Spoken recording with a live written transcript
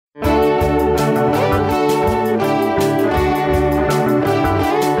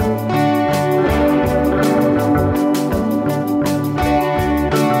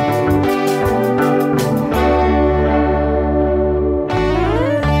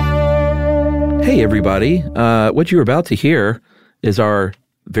Hey, everybody. What you're about to hear is our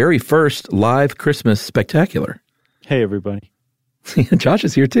very first live Christmas spectacular. Hey, everybody. Josh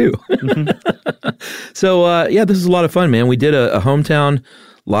is here, too. So, this is a lot of fun, man. We did a hometown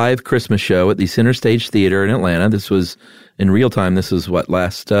live Christmas show at the Center Stage Theater in Atlanta. This was in real time. This was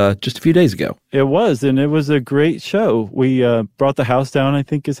just a few days ago. It was, and it was a great show. We brought the house down, I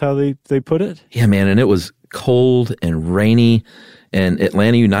think is how they put it. Yeah, man, and it was cold and rainy, and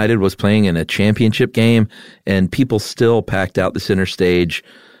Atlanta United was playing in a championship game, and people still packed out the center stage,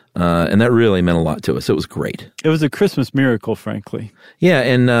 and that really meant a lot to us. It was great. It was a Christmas miracle, frankly. Yeah,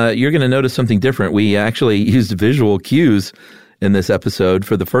 and you're going to notice something different. We actually used visual cues in this episode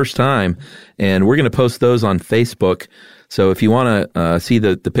for the first time, and we're going to post those on Facebook. So if you want to see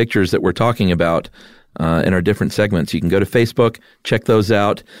the pictures that we're talking about in our different segments, you can go to Facebook, check those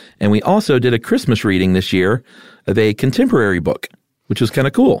out. And we also did a Christmas reading this year of a contemporary book, which was kind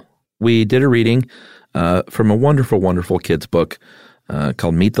of cool. We did a reading from a wonderful, wonderful kids book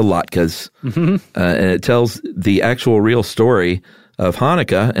called Meet the Lotkas. Mm-hmm. And it tells the actual real story of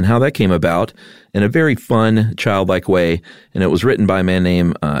Hanukkah and how that came about in a very fun, childlike way. And it was written by a man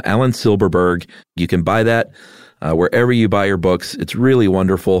named Alan Silberberg. You can buy that wherever you buy your books. It's really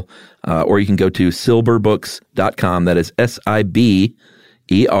wonderful. Or you can go to silberbooks.com. That is SIBER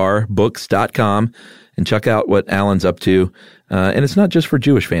books.com and check out what Alan's up to. And it's not just for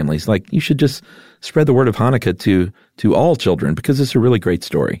Jewish families. Like, you should just spread the word of Hanukkah to all children because it's a really great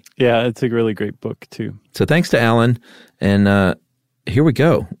story. Yeah, it's a really great book, too. So thanks to Alan. And here we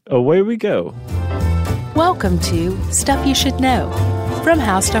go. Away we go. Welcome to Stuff You Should Know from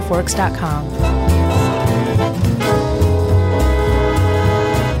HowStuffWorks.com.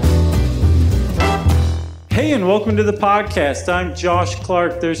 Hey, and welcome to the podcast. I'm Josh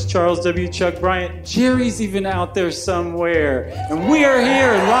Clark. There's Charles W. Chuck Bryant. Jerry's even out there somewhere. And we are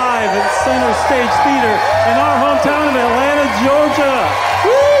here live at Center Stage Theater in our hometown of Atlanta, Georgia.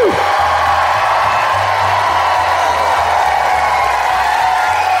 Woo!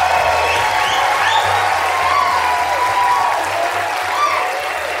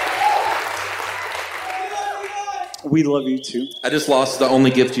 We love you too. I just lost the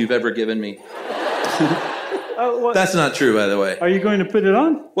only gift you've ever given me. That's not true, by the way. Are you going to put it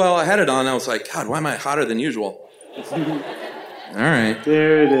on? Well, I had it on. I was like, God, why am I hotter than usual? All right.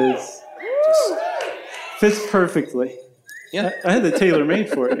 There it is. Fits perfectly. Yeah. I had the tailor-made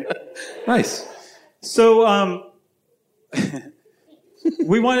for you. Nice. So,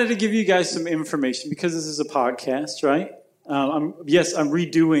 we wanted to give you guys some information because this is a podcast, right? I'm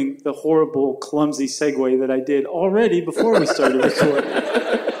redoing the horrible, clumsy segue that I did already before we started recording.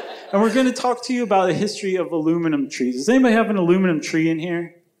 And we're going to talk to you about the history of aluminum trees. Does anybody have an aluminum tree in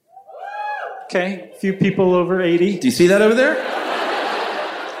here? Okay, a few people over 80. Do you see that over there?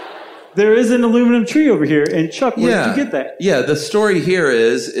 There is an aluminum tree over here. And Chuck, where did you get that? Yeah, the story here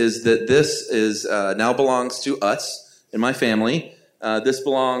is that this is now belongs to us and my family. This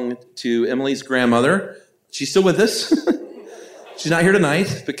belonged to Emily's grandmother. She's still with us. She's not here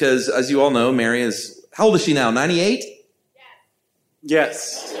tonight because, as you all know, Mary is... How old is she now, 98?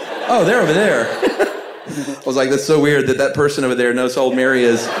 Yes. Oh, they're over there. I was like, that's so weird that person over there knows how old Mary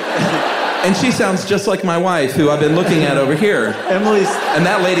is. And she sounds just like my wife, who I've been looking at over here. Emily's... And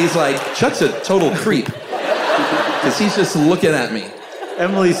that lady's like, Chuck's a total creep. Because he's just looking at me.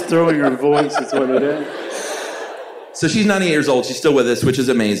 Emily's throwing her voice, is what it is. So she's 98 years old. She's still with us, which is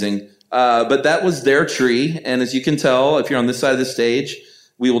amazing. But that was their tree. And as you can tell, if you're on this side of the stage,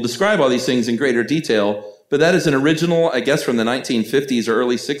 we will describe all these things in greater detail. But that is an original, I guess, from the 1950s or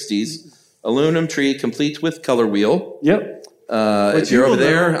early 60s, aluminum tree complete with color wheel. Yep. If you're over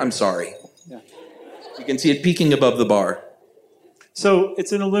there, I'm sorry. Yeah. You can see it peeking above the bar. So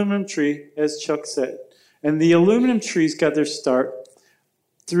it's an aluminum tree, as Chuck said. And the aluminum trees got their start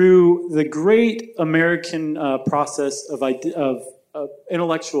through the great American process of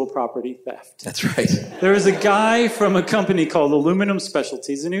intellectual property theft. That's right. There was a guy from a company called Aluminum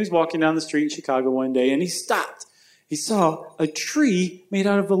Specialties, and he was walking down the street in Chicago one day, and he stopped. He saw a tree made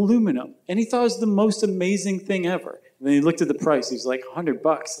out of aluminum, and he thought it was the most amazing thing ever. And then he looked at the price. He was like, $100.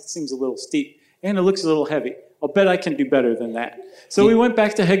 That seems a little steep, and it looks a little heavy. I'll bet I can do better than that. So we went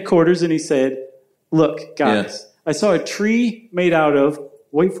back to headquarters, and he said, look, guys, I saw a tree made out of,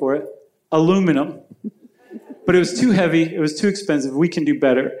 wait for it, aluminum. But it was too heavy. It was too expensive. We can do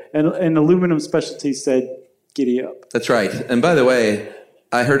better. And Aluminum Specialties said, giddy up. That's right. And by the way,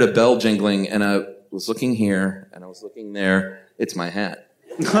 I heard a bell jingling, and I was looking here, and I was looking there. It's my hat.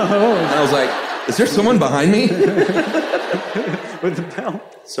 And I was like, is there someone behind me? With the bell.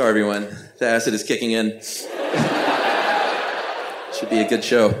 Sorry, everyone. The acid is kicking in. Should be a good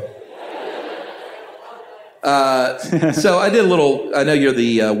show. So I did a little. I know you're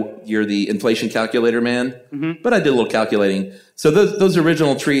the inflation calculator man, but I did a little calculating. So those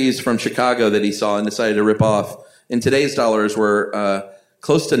original trees from Chicago that he saw and decided to rip off in today's dollars were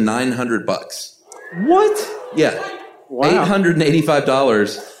close to $900. What? Yeah, Wow.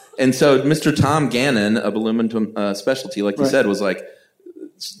 $885. And so Mr. Tom Gannon of Aluminum Specialty, like you said, was like,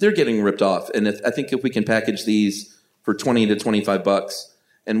 they're getting ripped off. And I think if we can package these for $20 to $25,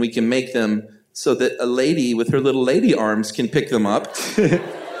 and we can make them so that a lady with her little lady arms can pick them up.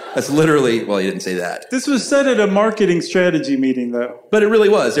 That's literally, well, he didn't say that. This was said at a marketing strategy meeting, though. But it really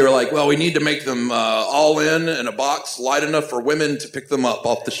was. They were like, well, we need to make them all in a box light enough for women to pick them up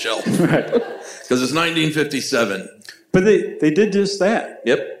off the shelf. Right. Because it's 1957. But they did just that.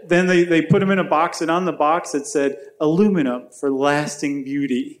 Yep. Then they put them in a box, and on the box it said, aluminum for lasting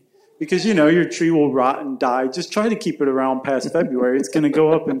beauty. Because, your tree will rot and die. Just try to keep it around past February. It's going to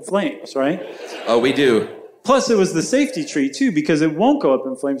go up in flames, right? Oh, we do. Plus, it was the safety tree, too, because it won't go up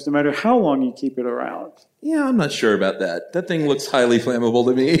in flames no matter how long you keep it around. Yeah, I'm not sure about that. That thing looks highly flammable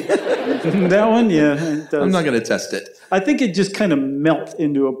to me. That one, yeah, it does. I'm not going to test it. I think it just kind of melts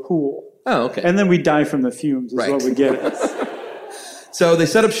into a pool. Oh, okay. And then we die from the fumes is what we get. So they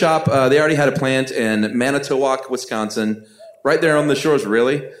set up shop. They already had a plant in Manitowoc, Wisconsin, right there on the shores.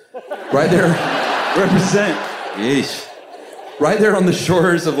 Really? Right there. Represent. Yeesh. Right there on the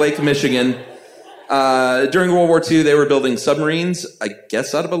shores of Lake Michigan. During World War II, they were building submarines, I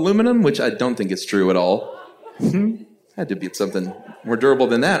guess out of aluminum, which I don't think is true at all. Had to be something more durable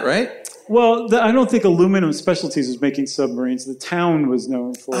than that, right? Well, I don't think Aluminum Specialties was making submarines. The town was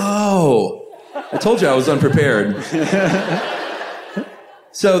known for it. Oh, I told you I was unprepared.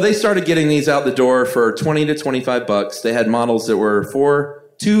 So they started getting these out the door for $20 to $25. They had models that were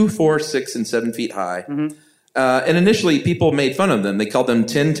 2, 4, 6, and 7 feet high. And initially, people made fun of them. They called them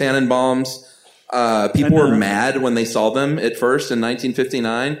tin Tannenbaums. People were mad when they saw them at first in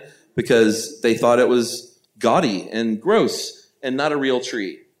 1959 because they thought it was gaudy and gross and not a real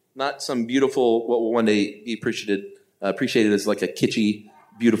tree. Not some beautiful, what will one day be appreciated as like a kitschy,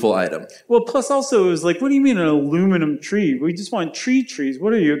 beautiful item. Well, plus also it was like, what do you mean an aluminum tree? We just want trees.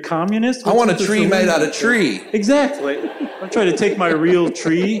 What are you, a communist? I want a tree made out of tree. Exactly. I'm trying to take my real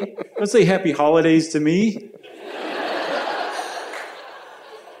tree. Don't say happy holidays to me.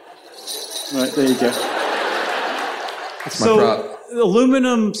 All right, there you go. That's my prop.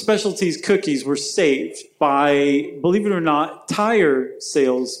 Aluminum Specialties cookies were saved by, believe it or not, tire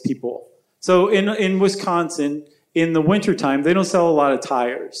salespeople. So in Wisconsin, in the wintertime, they don't sell a lot of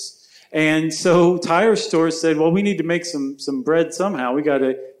tires. And so tire stores said, well, we need to make some bread somehow. We got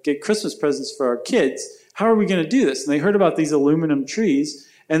to get Christmas presents for our kids. How are we going to do this? And they heard about these aluminum trees,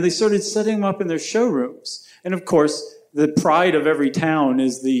 and they started setting them up in their showrooms. And of course, the pride of every town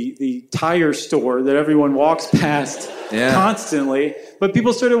is the tire store that everyone walks past constantly. But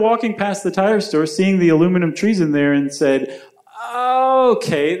people started walking past the tire store, seeing the aluminum trees in there, and said,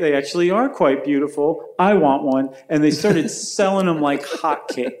 okay, they actually are quite beautiful. I want one. And they started selling them like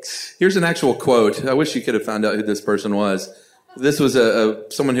hotcakes. Here's an actual quote. I wish you could have found out who this person was. This was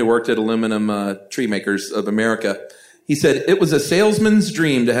someone who worked at Aluminum Tree Makers of America. He said, "It was a salesman's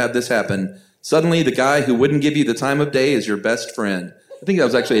dream to have this happen. Suddenly, the guy who wouldn't give you the time of day is your best friend." I think that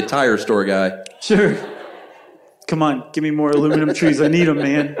was actually a tire store guy. Sure. Come on, give me more aluminum trees. I need them,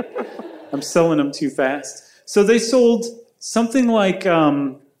 man. I'm selling them too fast. So they sold something like,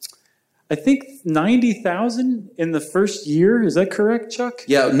 I think 90,000 in the first year. Is that correct, Chuck?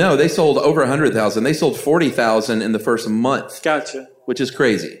 Yeah, no, they sold over 100,000. They sold 40,000 in the first month. Gotcha. Which is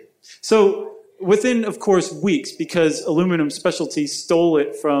crazy. So within, of course, weeks, because Aluminum Specialties stole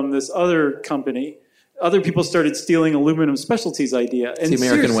it from this other company, other people started stealing Aluminum Specialties' idea. And it's the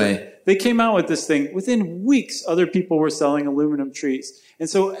American way. They came out with this thing. Within weeks, other people were selling aluminum trees. And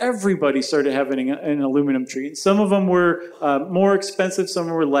so everybody started having an aluminum tree. Some of them were more expensive, some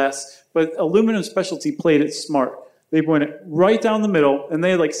were less. But Aluminum Specialty played it smart. They went right down the middle, and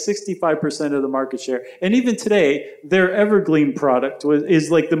they had like 65% of the market share. And even today, their Evergreen product is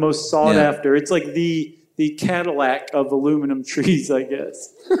like the most sought after. It's like the Cadillac of aluminum trees, I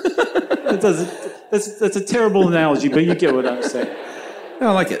guess. That's a terrible analogy, but you get what I'm saying.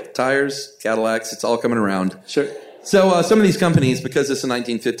 I like it. Tires, Cadillacs, it's all coming around. Sure. So some of these companies, because it's the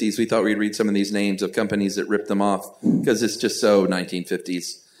 1950s, we thought we'd read some of these names of companies that ripped them off because it's just so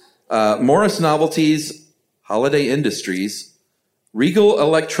 1950s. Morris Novelties, Holiday Industries, Regal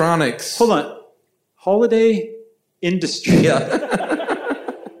Electronics. Hold on. Holiday Industry. Yeah.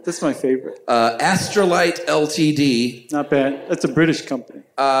 That's my favorite. Astrolite Ltd. Not bad. That's a British company.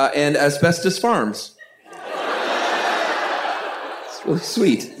 And Asbestos Farms. It's really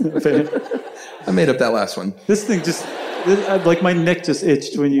sweet. I made up that last one. This thing like my neck just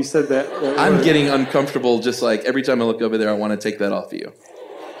itched when you said that. I'm getting uncomfortable just like every time I look over there, I want to take that off of you.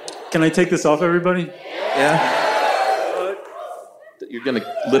 Can I take this off, everybody? Yeah? You're going to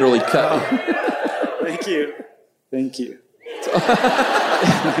literally cut. Thank you. Thank you. It's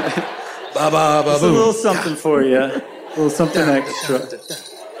a little something for you. A little something extra.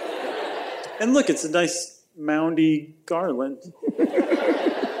 And look, it's a nice moundy garland.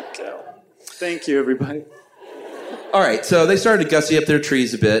 Thank you, everybody. All right, so they started to gussy up their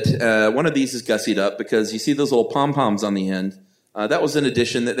trees a bit. One of these is gussied up because you see those little pom-poms on the end. That was an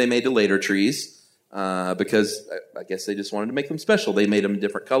addition that they made to later trees because I guess they just wanted to make them special. They made them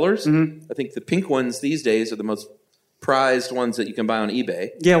different colors. Mm-hmm. I think the pink ones these days are the most prized ones that you can buy on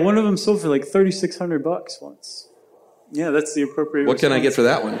eBay. Yeah, one of them sold for like $3,600 once. Yeah, that's the appropriate What can I get for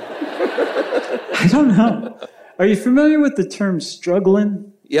that one? I don't know. Are you familiar with the term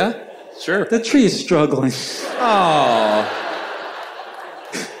struggling? Yeah, sure. That tree is struggling. Oh.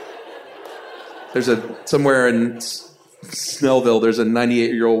 There's somewhere in Snellville, there's a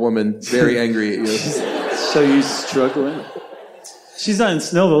 98-year-old woman very angry at you. So you struggling? She's not in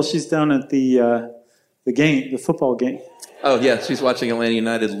Snellville. She's down at the football game. Oh, yeah, she's watching Atlanta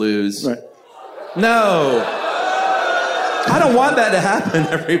United lose. Right. No. I don't want that to happen,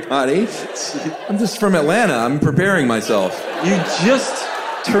 everybody. I'm just from Atlanta. I'm preparing myself. You just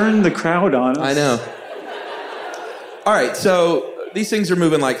turned the crowd on us. I know. All right, so these things are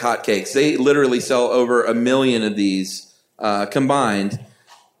moving like hotcakes. They literally sell over 1 million of these combined.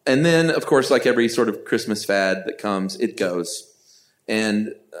 And then, of course, like every sort of Christmas fad that comes, it goes.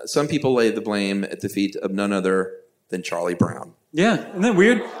 And some people lay the blame at the feet of none other than Charlie Brown. Yeah, isn't that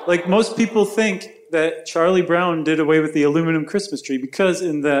weird? Like, most people think that Charlie Brown did away with the aluminum Christmas tree because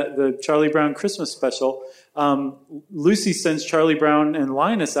in the Charlie Brown Christmas special, Lucy sends Charlie Brown and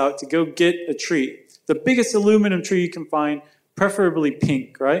Linus out to go get a tree. The biggest aluminum tree you can find, preferably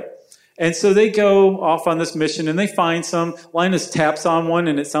pink, right? And so they go off on this mission and they find some. Linus taps on one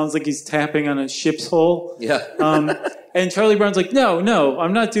and it sounds like he's tapping on a ship's hull. Yeah. And Charlie Brown's like, no,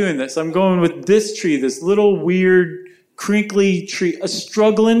 I'm not doing this. I'm going with this tree, this little weird, crinkly tree, a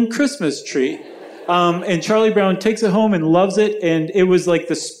struggling Christmas tree. And Charlie Brown takes it home and loves it, and it was like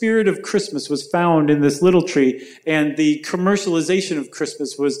the spirit of Christmas was found in this little tree, and the commercialization of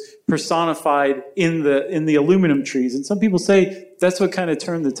Christmas was personified in the aluminum trees. And some people say that's what kind of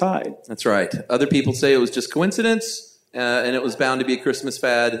turned the tide. That's right. Other people say it was just coincidence, and it was bound to be a Christmas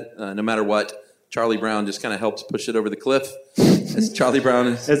fad, no matter what. Charlie Brown just kind of helped push it over the cliff, as Charlie Brown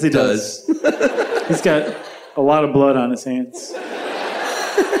as he does. He's got a lot of blood on his hands.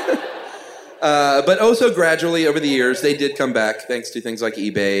 But also gradually over the years, they did come back thanks to things like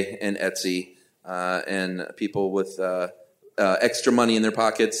eBay and Etsy and people with extra money in their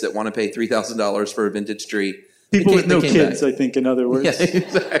pockets that want to pay $3,000 for a vintage tree. People with no kids, back. I think, in other words. Yeah,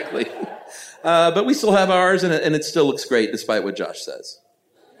 exactly. But we still have ours, and it still looks great despite what Josh says.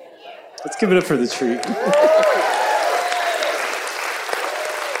 Let's give it up for the tree.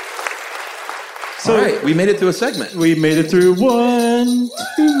 So, all right, we made it through a segment. We made it through one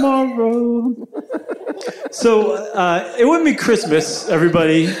tomorrow. So it wouldn't be Christmas,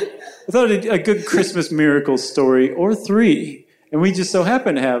 everybody, without a good Christmas miracle story or three. And we just so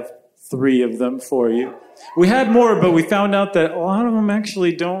happen to have 3 of them for you. We had more, but we found out that a lot of them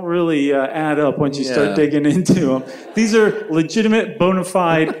actually don't really add up once you start digging into them. These are legitimate, bona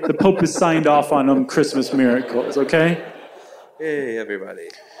fide, the Pope has signed off on them Christmas miracles, okay? Hey, everybody.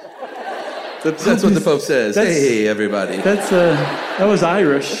 That's what the Pope says. Hey, everybody. That was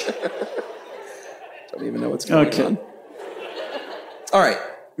Irish. Don't even know what's going on. All right,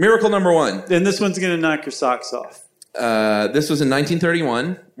 miracle number 1. And this one's going to knock your socks off. This was in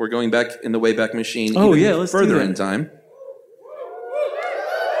 1931. We're going back in the Wayback Machine. Let's further do that. in time.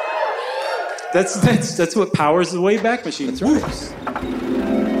 That's what powers the Wayback Machine. That's right.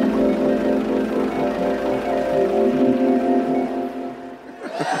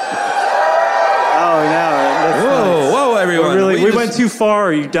 Whoa, everyone. We went too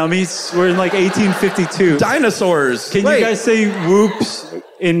far, you dummies. We're in like 1852. Dinosaurs. Can you guys say whoops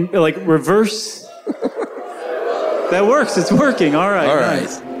in like reverse? That works. It's working. All right.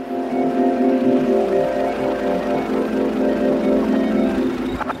 Nice.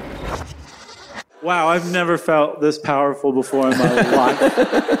 Wow, I've never felt this powerful before in my life.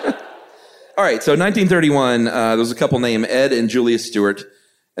 All right, so 1931, there was a couple named Ed and Julia Stewart,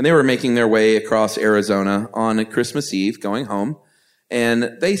 and they were making their way across Arizona on Christmas Eve, going home,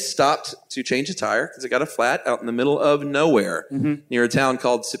 and they stopped to change a tire because it got a flat out in the middle of nowhere near a town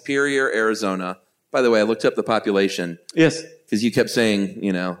called Superior, Arizona. By the way, I looked up the population. Yes. because you kept saying,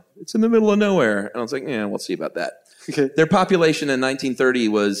 it's in the middle of nowhere. And I was like, yeah, we'll see about that. Okay. Their population in 1930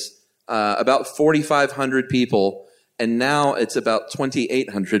 was about 4,500 people, and now it's about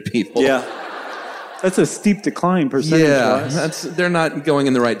 2,800 people. Yeah. That's a steep decline percentage-wise. Yeah, they're not going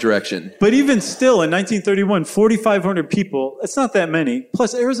in the right direction. But even still, in 1931, 4,500 people, it's not that many.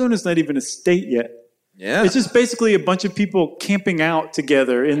 Plus, Arizona's not even a state yet. Yeah. It's just basically a bunch of people camping out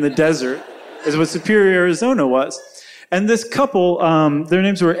together in the desert, is what Superior, Arizona was. And this couple, their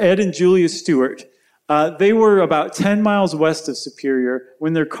names were Ed and Julia Stewart. They were about 10 miles west of Superior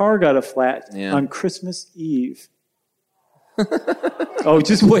when their car got a flat on Christmas Eve. Oh,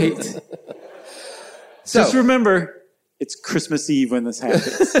 just wait. Just remember, it's Christmas Eve when this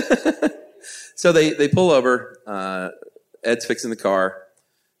happens. So they pull over. Ed's fixing the car.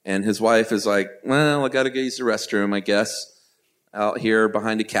 And his wife is like, well, I got to go use the restroom, I guess, out here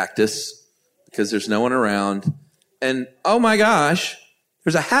behind a cactus because there's no one around. And, oh, my gosh,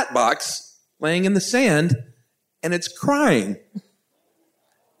 there's a hat box laying in the sand, and it's crying.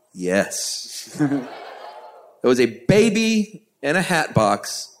 Yes. There was a baby in a hat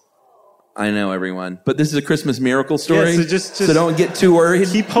box. I know, everyone. But this is a Christmas miracle story, so don't get too worried.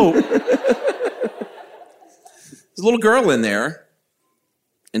 Keep hope. There's a little girl in there,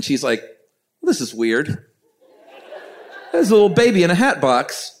 and she's like, well, this is weird. There's a little baby in a hat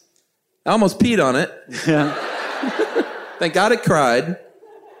box. I almost peed on it. Yeah. Thank God it cried.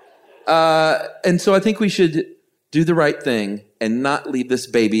 And so I think we should do the right thing and not leave this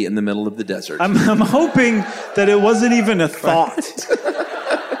baby in the middle of the desert. I'm hoping that it wasn't even a thought.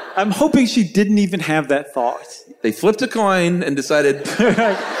 I'm hoping she didn't even have that thought. They flipped a coin and decided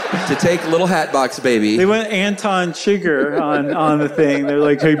to take little Hatbox Baby. They went Anton Chigurh on the thing. They're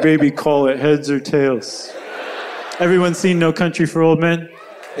like, hey, baby, call it heads or tails. Everyone seen No Country for Old Men?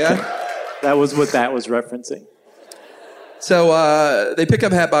 Yeah? That was what that was referencing. So they pick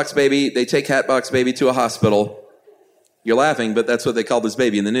up Hatbox Baby. They take Hatbox Baby to a hospital. You're laughing, but that's what they call this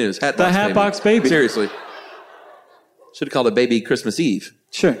baby in the news. Hatbox Baby. Seriously. Should have called it Baby Christmas Eve.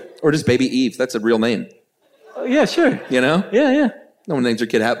 Sure. Or just Baby Eve. That's a real name. Yeah, sure. You know? Yeah. No one names their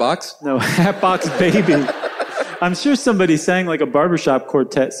kid Hatbox. No, Hatbox Baby. I'm sure somebody sang like a barbershop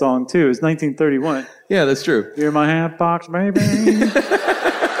quartet song, too. It was 1931. Yeah, that's true. You're my Hatbox Baby.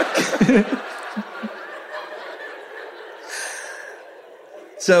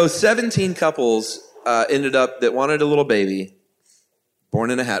 So 17 couples ended up that wanted a little baby born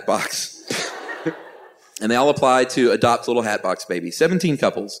in a hat box. And they all applied to adopt little Hatbox Baby. 17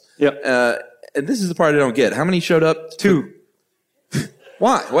 couples. Yep. And this is the part I don't get. How many showed up? 2.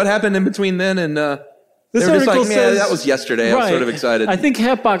 Why? What happened in between then and... This they were just article like, says, that was yesterday. Right. I was sort of excited. I think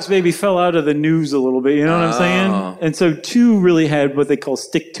Hatbox Baby fell out of the news a little bit. You know what I'm saying? And so 2 really had what they call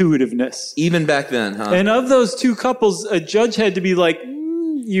stick-to-itiveness. Even back then, huh? And of those 2 couples, a judge had to be like,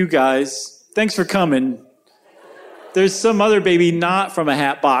 you guys, thanks for coming. There's some other baby not from a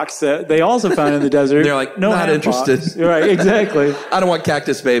hat box that they also found in the desert. They're like, no not interested. Box. Right, exactly. I don't want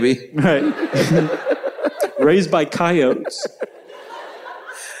Cactus Baby. Right. Raised by coyotes.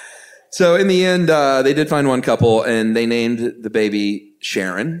 So in the end, they did find one couple, and they named the baby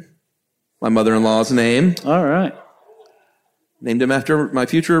Sharon, my mother-in-law's name. All right. Named him after my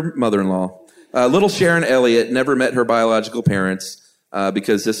future mother-in-law. Little Sharon Elliott never met her biological parents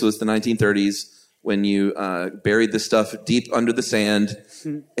because this was the 1930s when you buried the stuff deep under the sand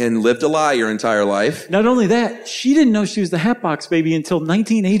and lived a lie your entire life. Not only that, she didn't know she was the Hatbox Baby until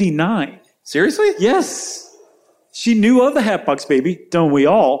 1989. Seriously? Yes. She knew of the Hatbox Baby, don't we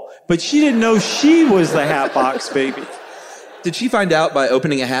all? But she didn't know she was the Hatbox Baby. Did she find out by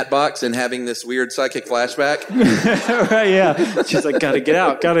opening a hat box and having this weird psychic flashback? Right, yeah. She's like, gotta get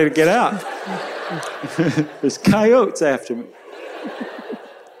out. There's coyotes after me.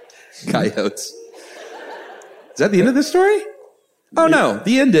 Coyotes. Is that the end of this story? Oh, no.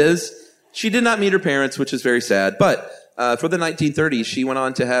 The end is she did not meet her parents, which is very sad. But for the 1930s, she went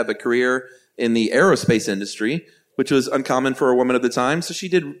on to have a career in the aerospace industry, which was uncommon for a woman of the time. So she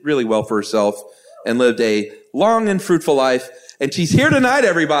did really well for herself and lived a long and fruitful life. And she's here tonight,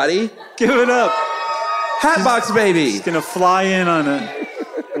 everybody. Give it up. Hatbox Baby. She's going to fly in on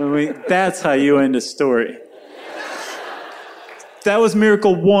that's how you end a story. That was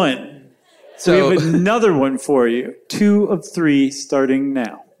Miracle 1. So we have another one for you. 2 of 3 starting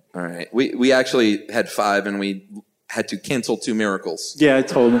now. All right. We actually had 5, and we had to cancel 2 miracles. Yeah, I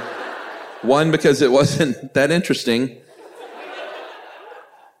told him. 1, because it wasn't that interesting.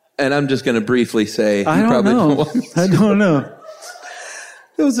 And I'm just going to briefly say... I don't know.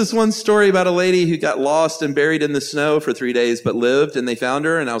 There was this one story about a lady who got lost and buried in the snow for 3 days, but lived, and they found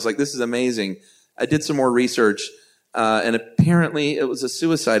her, and I was like, this is amazing. I did some more research. and apparently it was a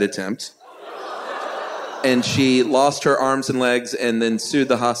suicide attempt. And she lost her arms and legs and then sued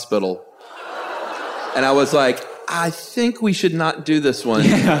the hospital. And I was like, I think we should not do this one.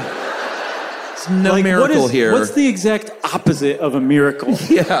 Yeah. There's no miracle here. What's the exact opposite of a miracle?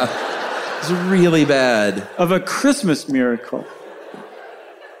 Yeah. It's really bad. Of a Christmas miracle.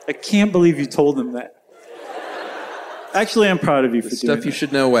 I can't believe you told them that. Actually, I'm proud of you for doing Stuff that. you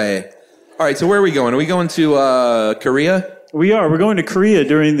should know way. All right, so where are we going? Are we going to Korea? We are. We're going to Korea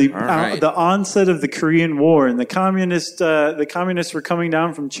during the right. the onset of the Korean War, and the communists were coming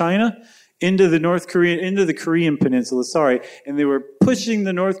down from China into the Korean Peninsula. And they were pushing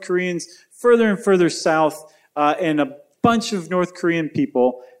the North Koreans further and further south, and a bunch of North Korean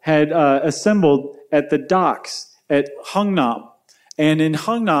people had assembled at the docks at Hungnam. And in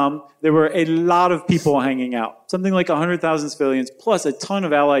Hungnam, there were a lot of people hanging out, something like 100,000 civilians, plus a ton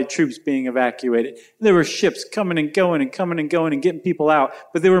of Allied troops being evacuated. There were ships coming and going and getting people out,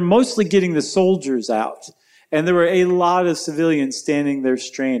 but they were mostly getting the soldiers out. And there were a lot of civilians standing there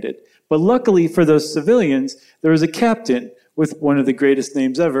stranded. But luckily for those civilians, there was a captain with one of the greatest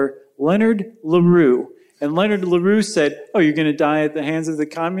names ever, Leonard LaRue. And Leonard LaRue said, "Oh, you're going to die at the hands of the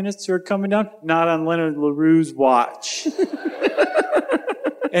communists who are coming down? Not on Leonard LaRue's watch."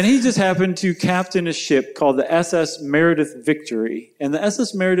 And he just happened to captain a ship called the SS Meredith Victory. And the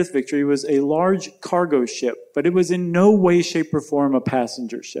SS Meredith Victory was a large cargo ship, but it was in no way, shape, or form a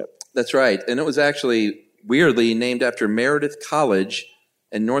passenger ship. That's right. And it was actually, weirdly, named after Meredith College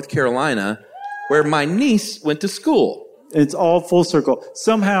in North Carolina, where my niece went to school. It's all full circle.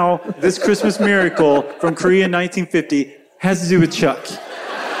 Somehow, this Christmas miracle from Korea in 1950 has to do with Chuck.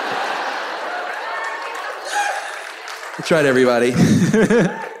 That's right, everybody.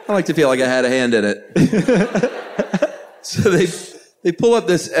 I like to feel like I had a hand in it. So they pull up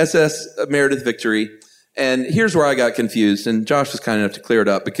this SS Meredith Victory, and here's where I got confused, and Josh was kind enough to clear it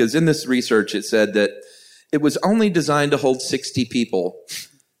up, because in this research it said that it was only designed to hold 60 people.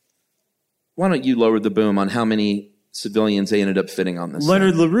 Why don't you lower the boom on how many civilians they ended up fitting on this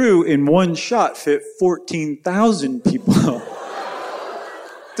Leonard thing? LaRue, in one shot, fit 14,000 people.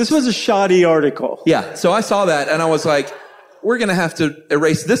 This was a shoddy article. Yeah, so I saw that, and I was like, we're going to have to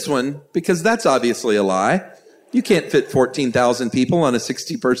erase this one, because that's obviously a lie. You can't fit 14,000 people on a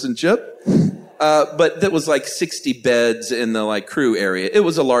 60-person ship. But that was like 60 beds in the crew area. It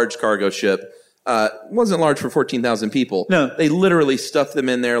was a large cargo ship. It wasn't large for 14,000 people. No. They literally stuffed them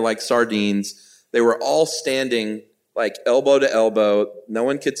in there like sardines. They were all standing like elbow to elbow. No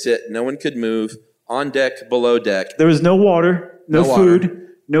one could sit. No one could move. On deck, below deck. There was no water, no food, water.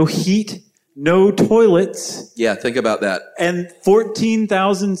 no heat, no toilets, Yeah, think about that. and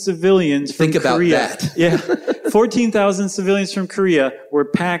 14,000 civilians from Think about Korea. that. Yeah, 14,000 civilians from Korea were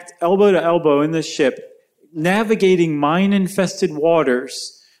packed elbow to elbow in the ship, navigating mine-infested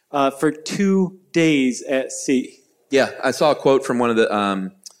waters for 2 days at sea. Yeah, I saw a quote from one of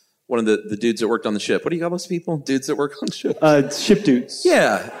the dudes that worked on the ship. What do you call those people? Dudes that work on the ship? Ship dudes.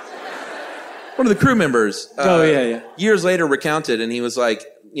 Yeah. One of the crew members. Yeah. Years later recounted, and he was like,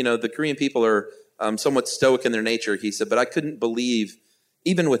 the Korean people are somewhat stoic in their nature, he said, but I couldn't believe,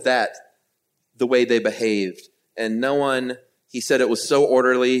 even with that, the way they behaved. And no one, he said it was so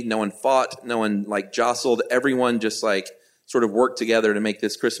orderly, no one fought, no one jostled, everyone just sort of worked together to make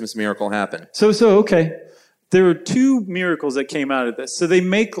this Christmas miracle happen. So okay. There were two miracles that came out of this. So they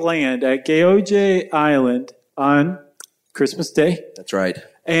make land at Gyeonggi Island on Christmas Day. That's right.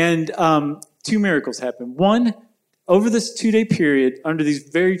 And two miracles happen. One, over this 2-day period, under these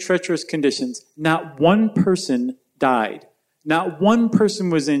very treacherous conditions, not one person died. Not one person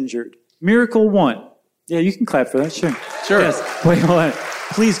was injured. Miracle one. Yeah, you can clap for that, sure. Sure. Yes. Wait, hold on.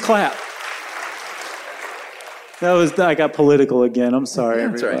 Please clap. I got political again. I'm sorry,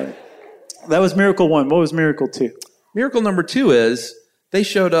 That's everybody. right. That was miracle one. What was miracle two? Miracle number 2 is they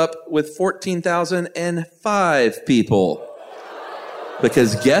showed up with 14,005 people.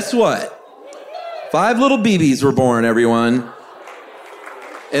 Because guess what? 5 little BBs were born, everyone.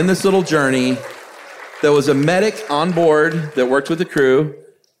 In this little journey, there was a medic on board that worked with the crew.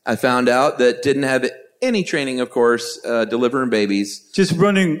 I found out that didn't have any training, of course, delivering babies. Just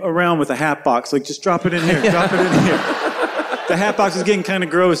running around with a hat box, just drop it in here, drop it in here. The hat box was getting kind of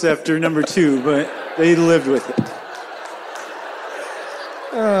gross after number 2, but they lived with it.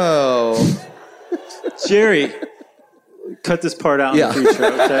 Oh. Jerry, cut this part out in the future,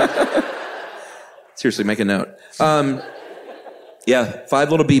 okay? Seriously, make a note. 5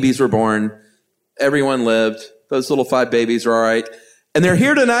 little BBs were born. Everyone lived. Those little 5 babies are all right. And they're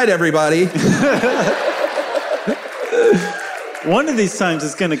here tonight, everybody. One of these times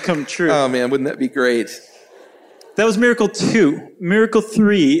it's going to come true. Oh, man, wouldn't that be great? That was miracle 2. Miracle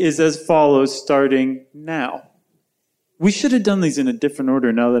 3 is as follows, starting now. We should have done these in a different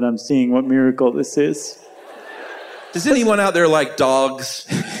order now that I'm seeing what miracle this is. Does anyone out there like dogs?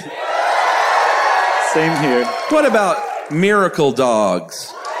 Same here. What about miracle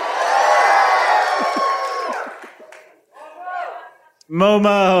dogs? Momo,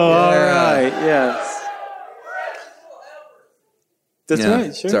 all right, yes. That's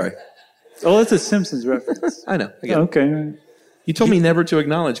right, sure. Sorry. Oh, that's a Simpsons reference. I know. I get it. Okay. You told me never to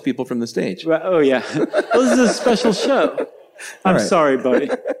acknowledge people from the stage. Right. Oh, yeah. Well, this is a special show. I'm right. sorry, buddy.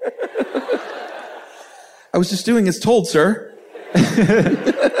 I was just doing as told, sir.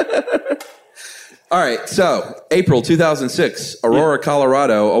 All right, so April 2006, Aurora,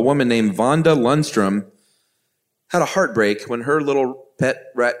 Colorado, a woman named Vonda Lundstrom had a heartbreak when her little pet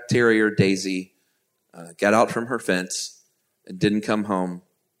rat terrier, Daisy, got out from her fence and didn't come home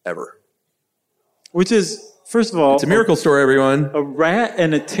ever. Which is, first of all... It's a miracle story, everyone. A rat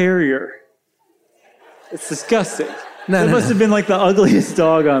and a terrier. It's disgusting. No, it no, must have been like the ugliest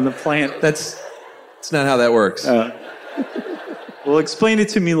dog on the planet. That's not how that works. Well, explain it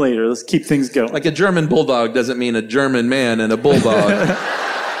to me later. Let's keep things going. Like a German bulldog doesn't mean a German man and a bulldog.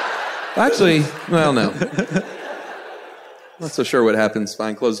 Actually, well, no. Not so sure what happens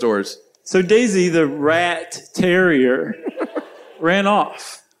behind closed doors. So Daisy, the rat terrier, ran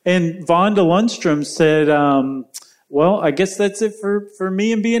off. And Vonda Lundstrom said, well, I guess that's it for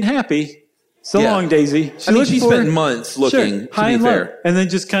me and being happy. So long, Daisy. She spent months looking, high to and be low, fair. and then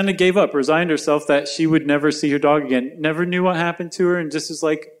just kind of gave up, resigned herself that she would never see her dog again. Never knew what happened to her, and just was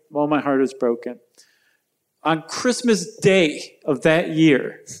like, well, my heart is broken. On Christmas Day of that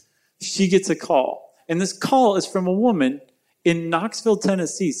year, she gets a call. And this call is from a woman in Knoxville,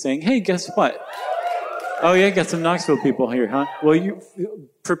 Tennessee, saying, hey, guess what? Oh, yeah, got some Knoxville people here, huh? Well, you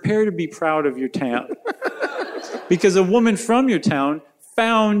prepare to be proud of your town. Because a woman from your town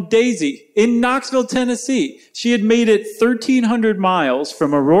found Daisy in Knoxville, Tennessee. She had made it 1,300 miles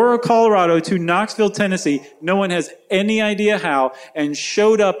from Aurora, Colorado to Knoxville, Tennessee. No one has any idea how, and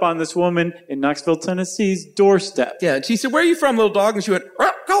showed up on this woman in Knoxville, Tennessee's doorstep. Yeah, and she said, where are you from, little dog? And she went,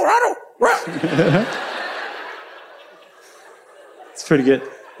 Colorado. It's pretty good.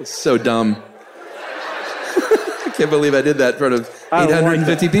 It's so dumb. I can't believe I did that in front of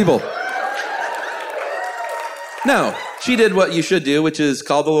 850 people. No, she did what you should do, which is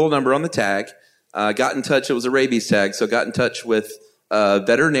call the little number on the tag, got in touch. It was a rabies tag, so got in touch with a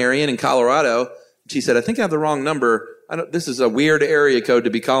veterinarian in Colorado. She said, I think I have the wrong number. This is a weird area code to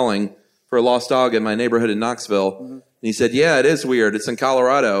be calling for a lost dog in my neighborhood in Knoxville. Mm-hmm. And he said, yeah, it is weird. It's in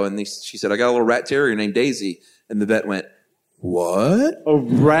Colorado. And she said, I got a little rat terrier named Daisy. And the vet went, what? A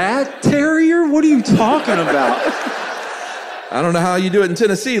rat terrier? What are you talking about? I don't know how you do it in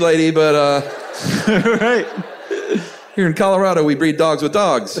Tennessee, lady, but right. Here in Colorado, we breed dogs with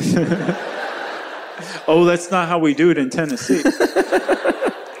dogs. Oh, that's not how we do it in Tennessee.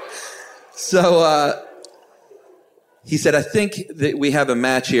 So he said, I think that we have a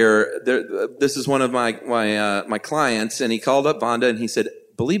match here. This is one of my clients, and he called up Vonda, and he said,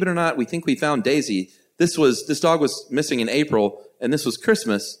 believe it or not, we think we found Daisy. This dog was missing in April, and this was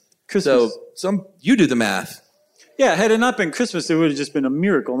Christmas. So you do the math. Yeah, had it not been Christmas, it would have just been a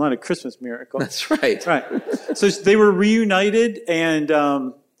miracle, not a Christmas miracle. That's right. Right. So they were reunited, and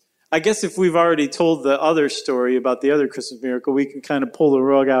I guess if we've already told the other story about the other Christmas miracle, we can kind of pull the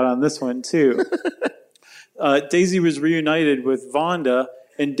rug out on this one, too. Daisy was reunited with Vonda,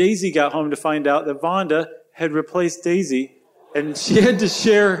 and Daisy got home to find out that Vonda had replaced Daisy, and she had to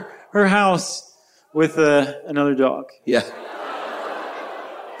share her house with another dog. Yeah.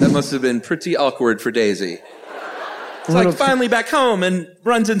 That must have been pretty awkward for Daisy. It's like finally back home and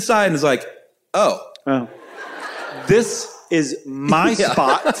runs inside and is like, oh. This is my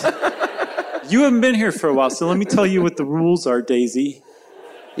spot. You haven't been here for a while, so let me tell you what the rules are, Daisy.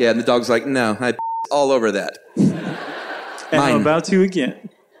 Yeah, and the dog's like, no, I all over that. And I'm about to again.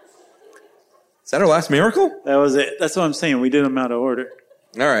 Is that our last miracle? That was it. That's what I'm saying. We did them out of order.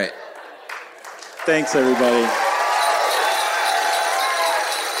 All right. Thanks, everybody.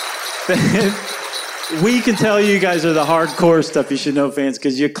 We can tell you guys are the hardcore Stuff You Should Know fans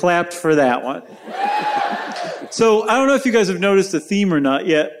because you clapped for that one. So I don't know if you guys have noticed the theme or not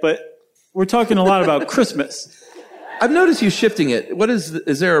yet, but we're talking a lot about Christmas. I've noticed you shifting it.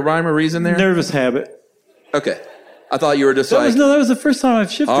 Is there a rhyme or reason there? Nervous habit. Okay. I thought you were just that was the first time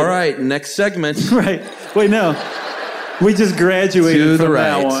I've shifted. All right, next segment. Right. Wait, no. We just graduated from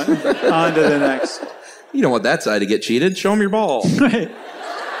that one. On to the next. You don't want that side to get cheated. Show them your ball. Right.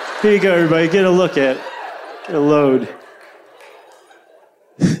 Here you go, everybody. Get a look at it. Get a load.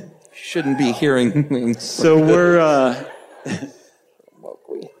 shouldn't be hearing. So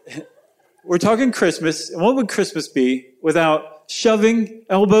we're talking Christmas, and what would Christmas be without shoving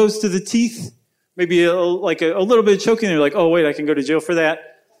elbows to the teeth? Maybe a little bit of choking. They're like, oh wait, I can go to jail for that.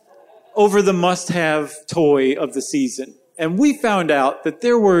 Over the must-have toy of the season. And we found out that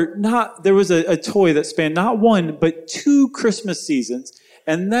there was a toy that spanned not one, but 2 Christmas seasons.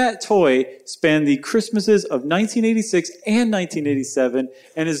 And that toy spanned the Christmases of 1986 and 1987.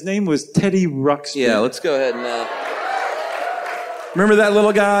 And his name was Teddy Ruxpin. Yeah, let's go ahead and... Remember that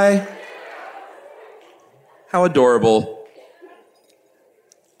little guy? How adorable.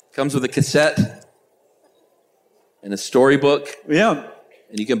 Comes with a cassette and a storybook. Yeah.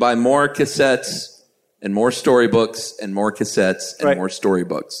 And you can buy more cassettes and more storybooks and more cassettes and more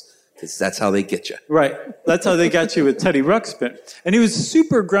storybooks. Because that's how they get you. Right. That's how they got you with Teddy Ruxpin. And he was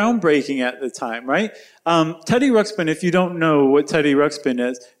super groundbreaking at the time, right? Teddy Ruxpin, if you don't know what Teddy Ruxpin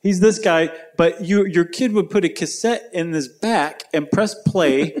is, he's this guy, but your kid would put a cassette in his back and press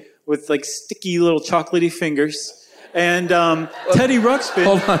play with like sticky little chocolatey fingers. And Teddy Ruxpin...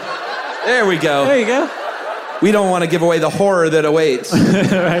 Hold on. There we go. There you go. We don't want to give away the horror that awaits.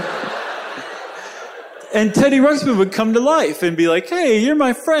 Right. And Teddy Ruxpin would come to life and be like, hey, you're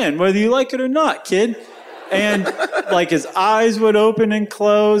my friend, whether you like it or not, kid. And like his eyes would open and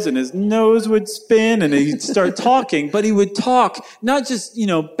close and his nose would spin and he'd start talking. But he would talk, not just,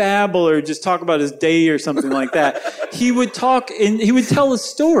 babble or just talk about his day or something like that. He would talk and he would tell a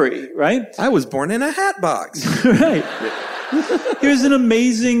story, right? I was born in a hat box. Right. He was an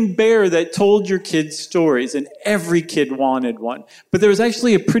amazing bear that told your kids stories, and every kid wanted one. But there was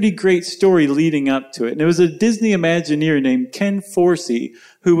actually a pretty great story leading up to it. And it was a Disney Imagineer named Ken Forsey,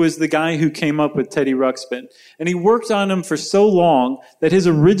 who was the guy who came up with Teddy Ruxpin. And he worked on him for so long that his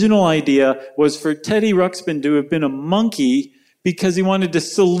original idea was for Teddy Ruxpin to have been a monkey because he wanted to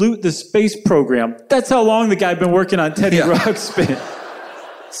salute the space program. That's how long the guy had been working on Teddy Ruxpin.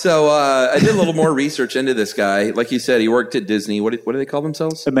 So I did a little more research into this guy. Like you said, he worked at Disney. What do they call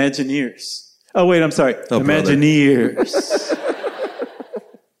themselves? Imagineers. Oh, wait, I'm sorry. Oh, Imagineers.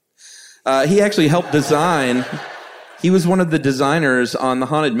 He actually helped design. He was one of the designers on the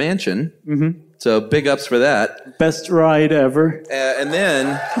Haunted Mansion. Mm-hmm. So big ups for that. Best ride ever. And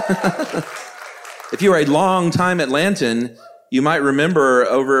then, if you were a long-time Atlantan, you might remember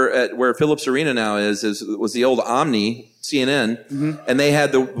over at where Phillips Arena now was the old Omni, CNN, and they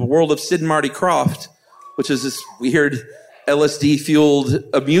had the World of Sid and Marty Krofft, which is this weird LSD-fueled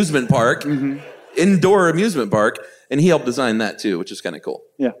amusement park, indoor amusement park, and he helped design that too, which is kind of cool.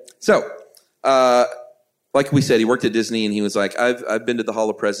 Yeah. So, like we said, he worked at Disney, and he was like, I've been to the Hall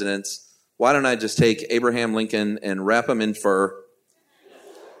of Presidents. Why don't I just take Abraham Lincoln and wrap him in fur,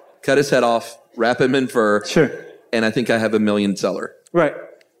 cut his head off, wrap him in fur, and I think I have $1 million seller. Right.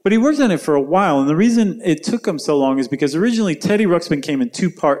 But he worked on it for a while, and the reason it took him so long is because originally Teddy Ruxpin came in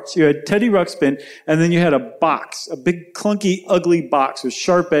 2 parts. You had Teddy Ruxpin, and then you had a box, a big, clunky, ugly box with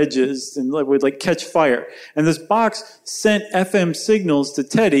sharp edges and would catch fire. And this box sent FM signals to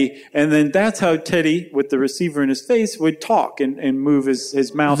Teddy, and then that's how Teddy, with the receiver in his face, would talk and move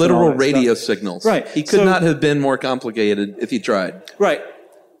his mouth. Literal radio signals. Right. He could not have been more complicated if he tried. Right.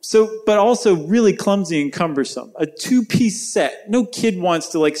 So, but also really clumsy and cumbersome. A 2-piece set. No kid wants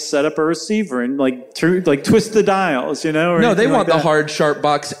to set up a receiver and twist the dials, or no, they want the hard, sharp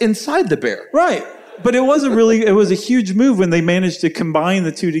box inside the bear. Right. But it wasn't really, it was a huge move when they managed to combine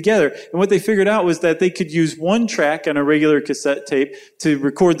the two together. And what they figured out was that they could use one track on a regular cassette tape to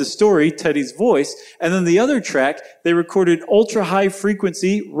record the story, Teddy's voice, and then the other track, they recorded ultra-high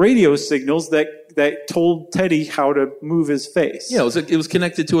frequency radio signals that told Teddy how to move his face. Yeah, it was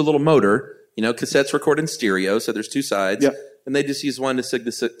connected to a little motor. Cassettes record in stereo, so there's 2 sides. Yep. And they just used one to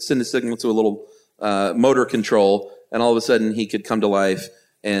send a signal to a little motor control, and all of a sudden he could come to life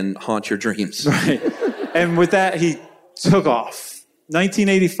and haunt your dreams. Right. And with that, he took off.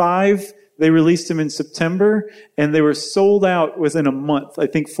 1985, they released him in September, and they were sold out within a month. I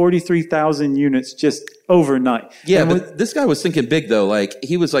think 43,000 units just overnight. Yeah, but this guy was thinking big, though.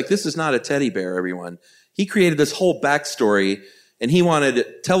 He was like, this is not a teddy bear, everyone. He created this whole backstory, and he wanted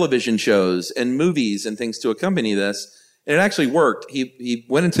television shows and movies and things to accompany this. And it actually worked. He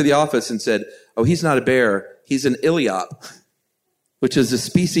went into the office and said, oh, he's not a bear. He's an Iliop, which is a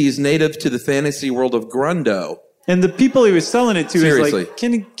species native to the fantasy world of Grundo. And the people he was selling it to Seriously. is like,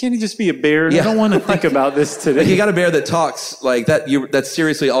 can he just be a bear? Yeah. I don't want to think about this today. You got a bear that talks like that. That's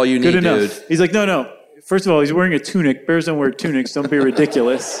seriously all you need, Good enough. dude. He's like, no. First of all, he's wearing a tunic. Bears don't wear tunics. Don't be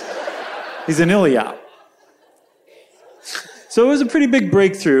ridiculous. He's an Iliop. So it was a pretty big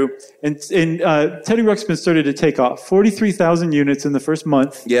breakthrough, and Teddy Ruxpin started to take off. 43,000 units in the first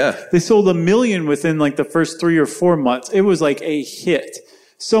month. Yeah. They sold 1 million within like the first 3 or 4 months. It was like a hit.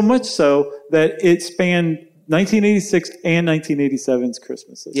 So much so that it spanned 1986 and 1987's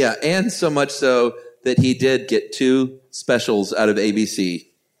Christmases. Yeah, and so much so that he did get 2 specials out of ABC.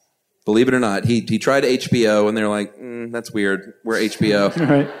 Believe it or not, he tried HBO, and they're like, that's weird. We're HBO.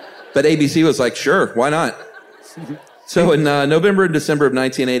 Right. But ABC was like, sure, why not? So in November and December of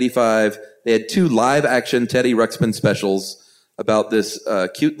 1985, they had 2 live-action Teddy Ruxpin specials about this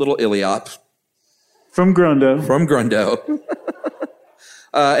cute little Iliop. From Grundo. From Grundo.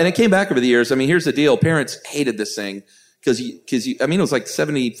 And it came back over the years. I mean, here's the deal. Parents hated this thing because it was like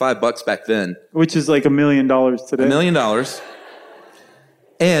 $75 back then. Which is like $1 million today. $1 million.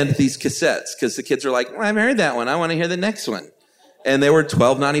 And these cassettes, because the kids are like, well, I've heard that one. I want to hear the next one. And they were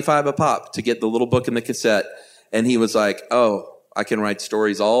 $12.95 a pop to get the little book and the cassette. And he was like, oh, I can write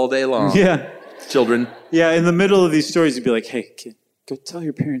stories all day long. Yeah. Children. Yeah, in the middle of these stories, you'd be like, hey, kid, go tell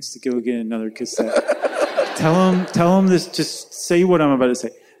your parents to go get another cassette. Tell them this, just say what I'm about to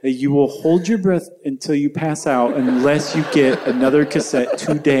say. That you will hold your breath until you pass out unless you get another cassette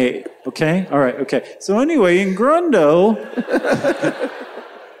today. Okay? All right, okay. So anyway, in Grundo,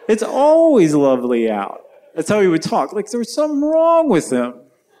 it's always lovely out. That's how he would talk. Like there was something wrong with him.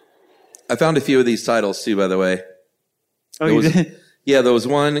 I found a few of these titles too, by the way. Oh, you did? Yeah, there was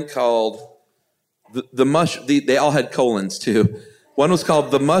one called they all had colons too. One was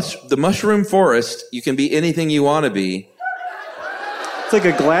called the Mushroom Forest. You can be anything you want to be. It's like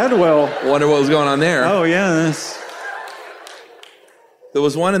a Gladwell. Wonder what was going on there. Oh, yeah. There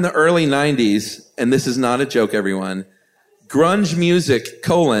was one in the early 90s, and this is not a joke, everyone. Grunge music,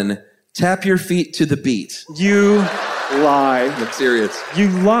 tap your feet to the beat. You lie. I'm serious. You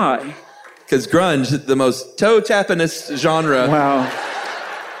lie. Because grunge, the most toe-tappingest genre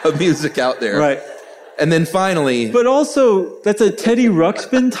of music out there. Right. And then finally... But also, that's a Teddy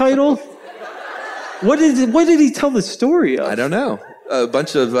Ruxpin title? What did he tell the story of? I don't know. A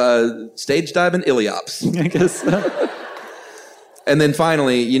bunch of stage diving Iliops. I guess so. And then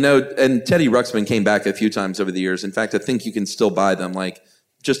finally, and Teddy Ruxpin came back a few times over the years. In fact, I think you can still buy them. Like,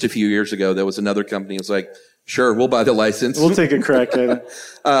 just a few years ago, there was another company that was like, sure, we'll buy the license. We'll take a crack at it.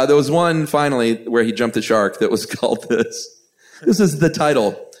 There was one, finally, where he jumped the shark that was called this. This is the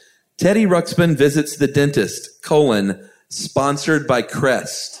title. Teddy Ruxpin visits the dentist, sponsored by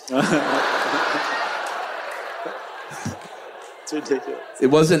Crest. It's ridiculous. It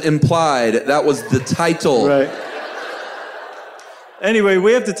wasn't implied. That was the title. Right. Anyway,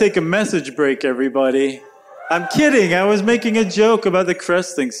 we have to take a message break, everybody. I'm kidding. I was making a joke about the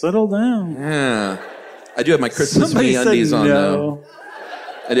Crest thing. Settle down. Yeah. I do have my Christmas Somebody MeUndies said on, no. though.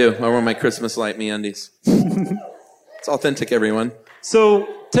 I do. I wear my Christmas light MeUndies. It's authentic, everyone. So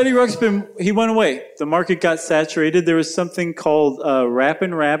Teddy Ruxpin, he went away. The market got saturated. There was something called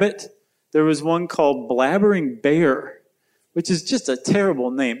Rappin' Rabbit. There was one called Blabbering Bear, which is just a terrible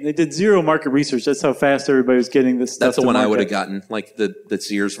name. They did zero market research. That's how fast everybody was getting this stuff. That's the to one market. I would have gotten, like the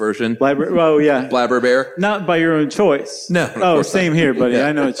Sears version. Oh, yeah. Blabber Bear. Not by your own choice. No. Oh, same here, buddy. Yeah.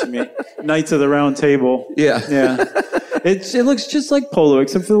 I know what you mean. Knights of the Round Table. Yeah. Yeah. It looks just like polo,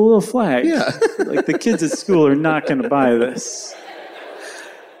 except for the little flag. Yeah. Like the kids at school are not going to buy this.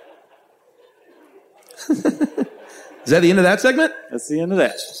 Is that the end of that segment? That's the end of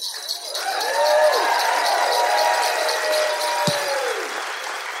that.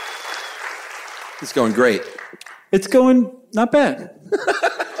 It's going great. It's going not bad.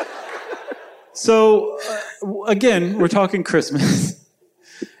 So, again, we're talking Christmas.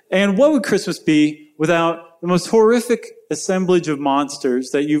 And what would Christmas be without the most horrific assemblage of monsters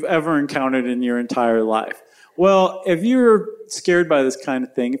that you've ever encountered in your entire life? Well, if you're scared by this kind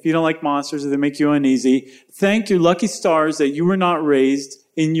of thing, if you don't like monsters or they make you uneasy, thank your lucky stars that you were not raised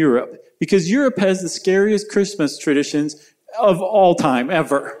in Europe. Because Europe has the scariest Christmas traditions of all time,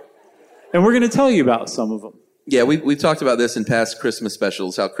 ever. And we're going to tell you about some of them. Yeah, we've talked about this in past Christmas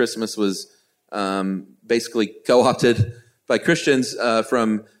specials, how Christmas was basically co-opted by Christians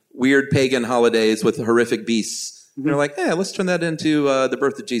from weird pagan holidays with horrific beasts. Mm-hmm. They're like, let's turn that into the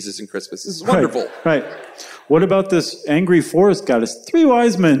birth of Jesus and Christmas. This is wonderful. Right. What about this angry forest goddess? 3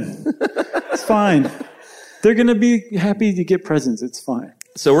 wise men. It's fine. They're going to be happy to get presents. It's fine.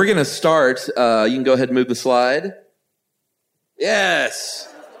 So we're going to start. You can go ahead and move the slide. Yes.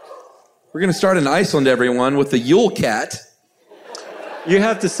 We're going to start in Iceland, everyone, with the Yule Cat. You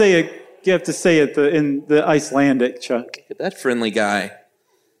have to say it. You have to say it in the Icelandic, Chuck. Get that friendly guy.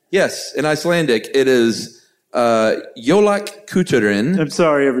 Yes, in Icelandic, it is Jólak Kuturinn. I'm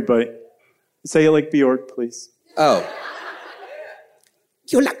sorry, everybody. Say it like Bjork, please. Oh.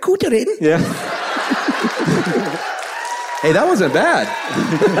 Yola Kuterin. Yeah. Hey, that wasn't bad.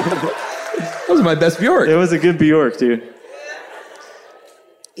 That was my best Bjork. It was a good Bjork, dude.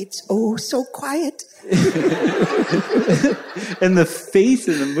 It's oh so quiet. And the face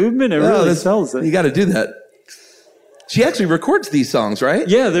and the movement, it really sells it. You got to do that. She actually records these songs, right?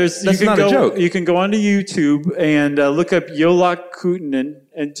 Yeah, That's not a joke. You can go onto YouTube and look up Yola Kutunen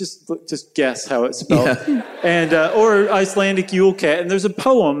and just guess how it's spelled. Yeah. And or Icelandic Yule Cat. And there's a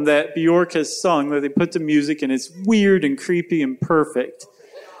poem that Bjork has sung that they put to music, and it's weird and creepy and perfect.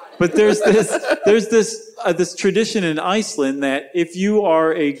 But there's this tradition in Iceland that if you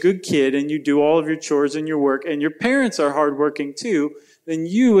are a good kid and you do all of your chores and your work, and your parents are hardworking too, then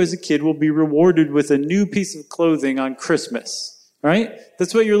you as a kid will be rewarded with a new piece of clothing on Christmas. Right?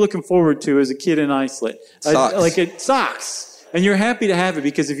 That's what you're looking forward to as a kid in Iceland. Socks. Socks. And you're happy to have it,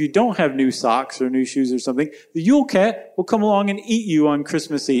 because if you don't have new socks or new shoes or something, the Yule Cat will come along and eat you on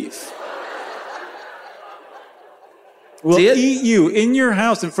Christmas Eve. Will eat you in your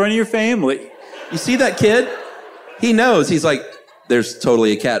house in front of your family. You see that kid? He knows. He's like, there's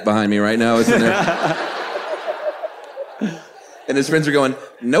totally a cat behind me right now, isn't there? And his friends are going,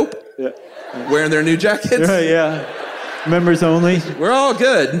 nope. Yeah. Wearing their new jackets. Right, yeah. Members only. We're all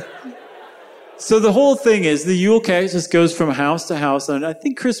good. So the whole thing is the Yule Cat just goes from house to house. And I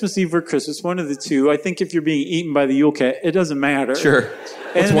think Christmas Eve or Christmas, one of the two. I think if you're being eaten by the Yule Cat, it doesn't matter. Sure.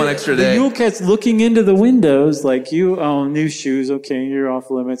 It's one extra day. The Yule Cat's looking into the windows like, new shoes. Okay, you're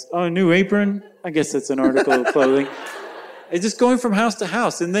off limits. Oh, new apron? I guess that's an article of clothing. It's just going from house to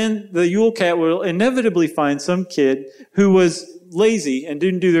house. And then the Yule Cat will inevitably find some kid who was lazy and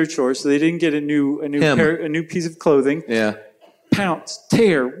didn't do their chores, so they didn't get a new piece of clothing. Yeah. Pounce,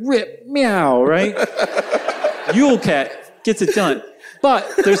 tear, rip, meow, right? Yule Cat gets it done. But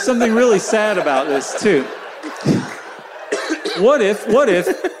there's something really sad about this, too. What if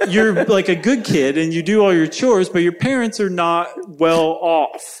you're like a good kid and you do all your chores, but your parents are not well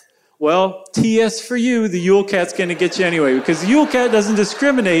off? Well, TS for you, the Yule Cat's going to get you anyway, because the Yule Cat doesn't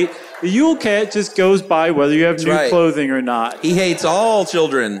discriminate. The Yule Cat just goes by whether you have new clothing or not. He hates all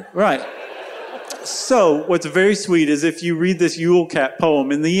children. Right. So what's very sweet is if you read this Yule Cat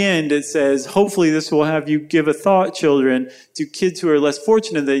poem, in the end it says, hopefully this will have you give a thought, children, to kids who are less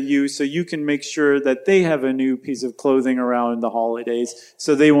fortunate than you, so you can make sure that they have a new piece of clothing around the holidays,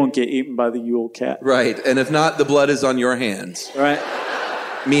 so they won't get eaten by the Yule Cat. Right. And if not, the blood is on your hands. Right.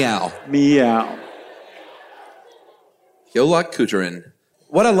 Meow. Meow. Yola Kuterin.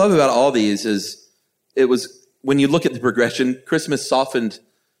 What I love about all these is it was, when you look at the progression, Christmas softened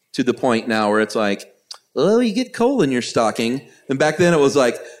to the point now where it's like, oh, you get coal in your stocking. And back then it was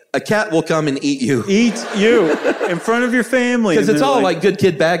like, a cat will come and eat you. Eat you in front of your family. Because it's all like good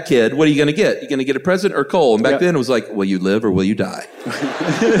kid, bad kid. What are you going to get? You're going to get a present or coal? And back then it was like, will you live or will you die?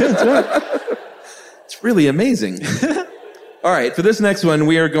 That's right. It's really amazing. All right, for this next one,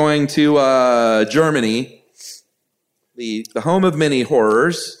 we are going to Germany, the home of many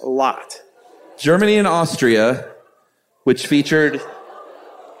horrors. A lot. Germany and Austria, which featured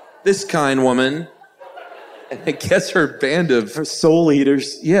this kind woman, and I guess her band of... Her soul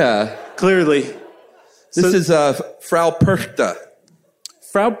eaters. Yeah. Clearly. This is Frau Perchta.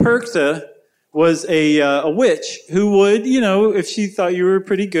 Frau Perchta was a witch who would, if she thought you were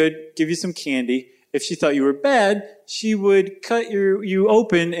pretty good, give you some candy. If she thought you were bad, she would cut you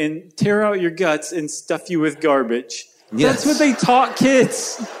open and tear out your guts and stuff you with garbage. Yes. That's what they taught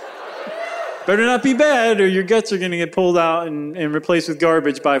kids. Better not be bad, or your guts are going to get pulled out and replaced with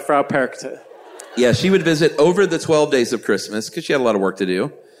garbage by Frau Perchta. Yeah, she would visit over the 12 days of Christmas because she had a lot of work to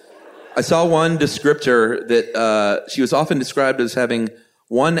do. I saw one descriptor that she was often described as having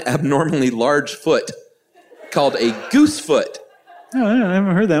one abnormally large foot called a goose foot. Oh, I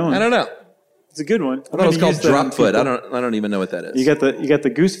haven't heard that one. I don't know. It's a good one. I thought it was called drop foot. I don't even know what that is. You got the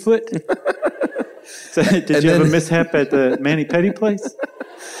goose foot? So, did you have a mishap at the mani-pedi place?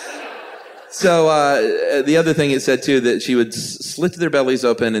 So the other thing it said too, that she would slit their bellies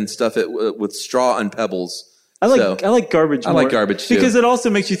open and stuff it with straw and pebbles. I like garbage more. I like garbage too. Because it also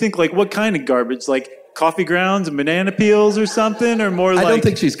makes you think, like, what kind of garbage? Like coffee grounds and banana peels or something? Or more like... I don't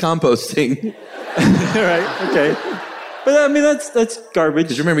think she's composting. Right, okay. But I mean, that's garbage.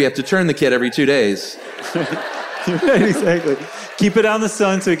 Because remember, you have to turn the kid every 2 days. Right, exactly. Keep it out in the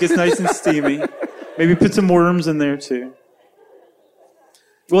sun so it gets nice and steamy. Maybe put some worms in there too.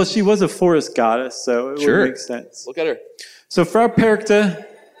 Well, she was a forest goddess, so it would make sense. Look at her. So Frau Perchta,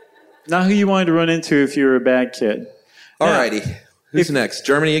 not who you wanted to run into if you were a bad kid. All righty. Who's next?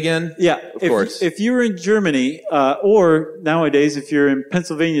 Germany again? Yeah. Of course. If you were in Germany, or nowadays if you're in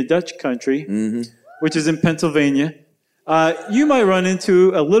Pennsylvania Dutch country, which is in Pennsylvania, you might run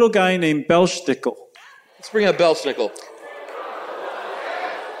into a little guy named Belsnickel. Let's bring up Belsnickel.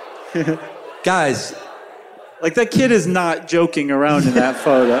 Guys. Like, that kid is not joking around in that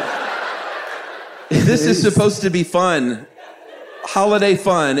photo. This is supposed to be fun. Holiday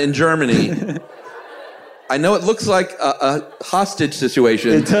fun in Germany. I know it looks like a hostage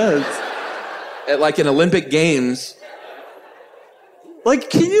situation. It does. At like an Olympic Games. Like,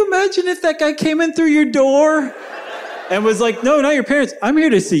 can you imagine if that guy came in through your door and was like, no, not your parents. I'm here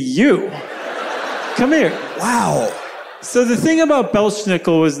to see you. Come here. Wow. So the thing about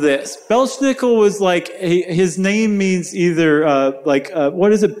Belsnickel was this. Belsnickel was like, his name means either,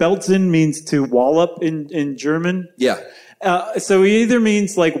 what is it? Beltzen means to wallop in German. Yeah. So he either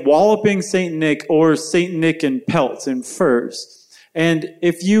means like walloping Saint Nick or Saint Nick in pelts and furs. And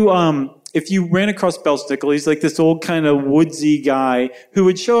if you ran across Belsnickel, he's like this old kind of woodsy guy who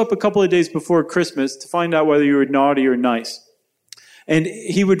would show up a couple of days before Christmas to find out whether you were naughty or nice. And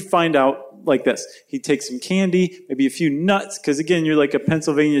he would find out like this. He'd take some candy, maybe a few nuts, because again, you're like a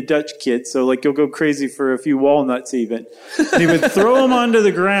Pennsylvania Dutch kid, so like you'll go crazy for a few walnuts even. And he would throw them onto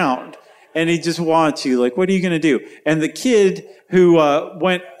the ground, and he'd just watch you, like, what are you going to do? And the kid who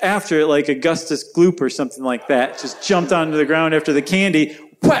went after it, like Augustus Gloop or something like that, just jumped onto the ground after the candy,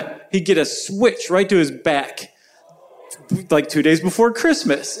 whap, he'd get a switch right to his back. Like 2 days before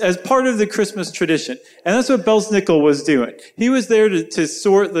Christmas, as part of the Christmas tradition. And that's what Belsnickel was doing. He was there to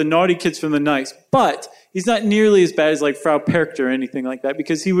sort the naughty kids from the nice, but he's not nearly as bad as like Frau Percht or anything like that,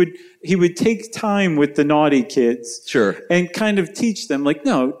 because he would take time with the naughty kids. Sure. And kind of teach them, like,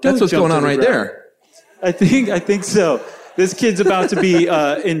 no, don't That's what's jump going on right ground. there. I think so. This kid's about to be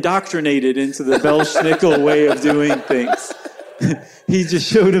indoctrinated into the Belsnickel way of doing things. He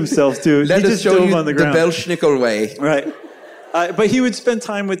just showed himself to. Let he us just show dove you on the the ground. Belsnickel way. Right. But he would spend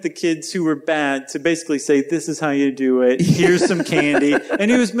time with the kids who were bad to basically say, this is how you do it. Here's some candy.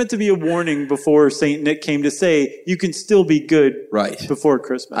 And he was meant to be a warning before St. Nick came to say, you can still be good Right. before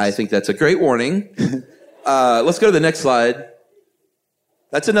Christmas. I think that's a great warning. Let's go to the next slide.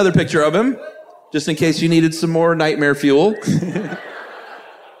 That's another picture of him, just in case you needed some more nightmare fuel.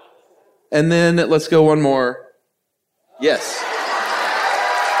 And then let's go one more. Yes.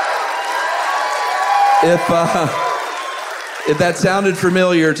 If that sounded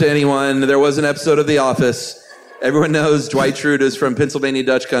familiar to anyone, there was an episode of The Office. Everyone knows Dwight Schrute is from Pennsylvania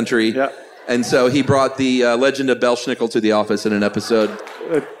Dutch country. Yeah. And so he brought the legend of Belsnickel to the office in an episode.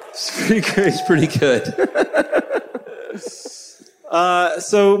 It's pretty great. It's pretty good.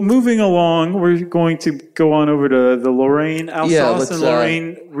 So moving along, we're going to go on over to the Lorraine, Alsace, and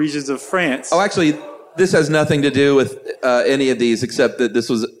Lorraine regions of France. Oh, actually, this has nothing to do with any of these, except that this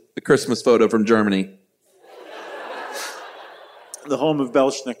was a Christmas photo from Germany. The home of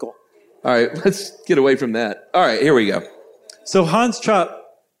Belsnickel. All right, let's get away from that. All right, here we go. So Hans Trapp.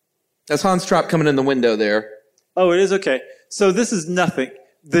 That's Hans Trapp coming in the window there. Oh, it is? Okay. So this is nothing.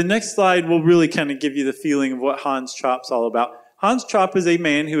 The next slide will really kind of give you the feeling of what Hans Trapp's all about. Hans Trapp is a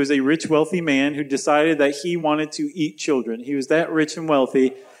man who is a rich, wealthy man who decided that he wanted to eat children. He was that rich and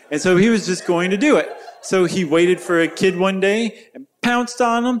wealthy, and so he was just going to do it. So he waited for a kid one day and pounced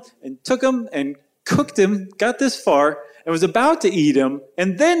on him and took him and cooked him, got this far, and was about to eat him,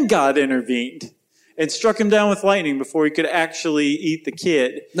 and then God intervened and struck him down with lightning before he could actually eat the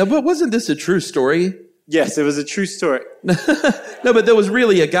kid. No, but wasn't this a true story? Yes, it was a true story. No, but there was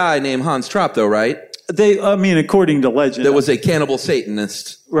really a guy named Hans Trapp, though, right? According to legend. That was a cannibal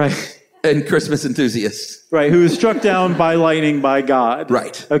Satanist. Right. And Christmas enthusiast. Right, who was struck down by lightning by God.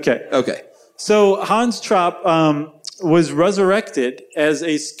 Right. Okay. So Hans Trapp was resurrected as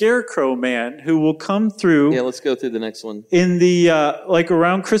a scarecrow man who will come through. Yeah, let's go through the next one. In the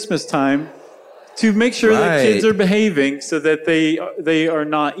around Christmas time to make sure that kids are behaving so that they are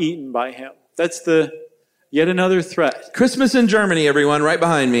not eaten by him. That's yet another threat. Christmas in Germany, everyone, right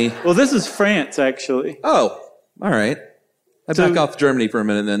behind me. Well, this is France, actually. Oh, all right. I back off Germany for a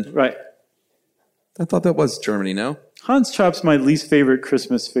minute then. Right. I thought that was Germany, no? Hans Trapp's my least favorite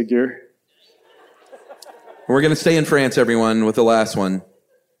Christmas figure. We're going to stay in France, everyone, with the last one.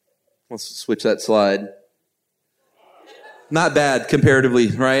 Let's switch that slide. Not bad, comparatively,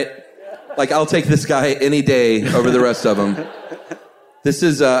 right? Like, I'll take this guy any day over the rest of them. This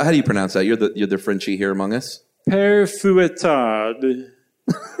is, how do you pronounce that? You're the Frenchie here among us. Père Fouettard.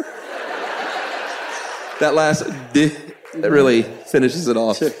 That last that really finishes it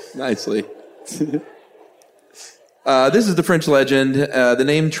off nicely. This is the French legend. The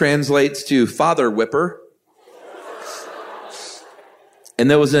name translates to Father Whipper. And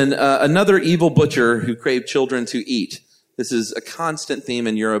there was another evil butcher who craved children to eat. This is a constant theme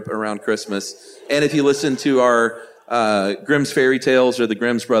in Europe around Christmas. And if you listen to our Grimm's fairy tales or the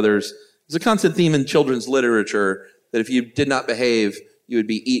Grimm's brothers. There's a constant theme in children's literature that if you did not behave, you would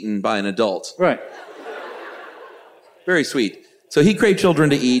be eaten by an adult. Right. Very sweet. So he craved children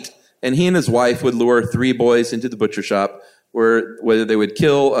to eat, and he and his wife would lure 3 boys into the butcher shop where they would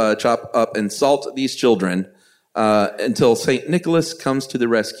kill, chop up, and salt these children until St. Nicholas comes to the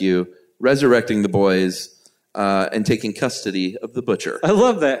rescue, resurrecting the boys and taking custody of the butcher. I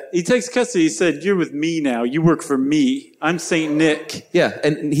love that. He takes custody. He said, "You're with me now. You work for me. I'm St. Nick." Yeah,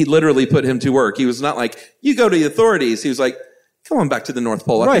 and he literally put him to work. He was not like, "You go to the authorities." He was like, "Come on back to the North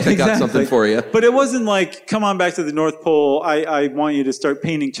Pole. I think I got something for you." But it wasn't like, "Come on back to the North Pole. I want you to start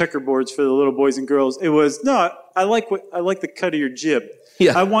painting checkerboards for the little boys and girls." It was, "No, I like the cut of your jib.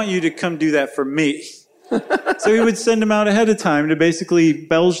 Yeah. I want you to come do that for me." So he would send them out ahead of time to basically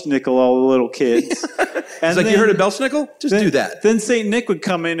Belschnickel all the little kids. It's like, "You heard of Belschnickel? Just do that." Then St. Nick would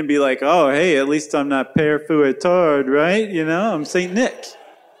come in and be like, "Oh, hey, at least I'm not Père Fouettard, right? You know, I'm St. Nick."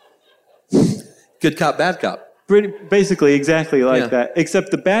 Good cop, bad cop. Basically, exactly like that.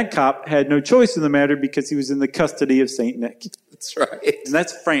 Except the bad cop had no choice in the matter because he was in the custody of St. Nick. That's right. And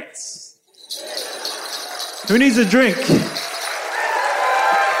that's France. Who needs a drink?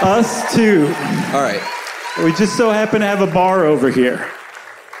 Us too. All right. We just so happen to have a bar over here.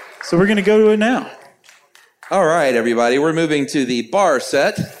 So we're going to go to it now. All right, everybody. We're moving to the bar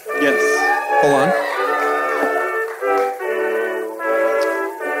set. Yes. Hold on.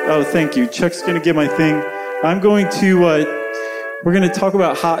 Oh, thank you. Chuck's going to get my thing. I'm going to, we're going to talk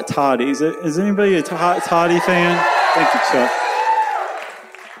about hot toddies. Is anybody a hot toddy fan? Thank you, Chuck.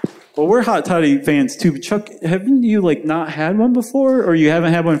 Well, we're hot toddy fans too, but Chuck, haven't you not had one before, or you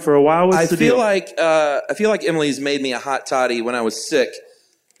haven't had one for a while? I feel like Emily's made me a hot toddy when I was sick,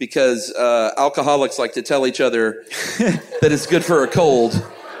 because alcoholics like to tell each other that it's good for a cold,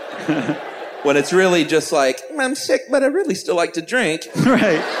 when it's really just like, "I'm sick, but I really still like to drink."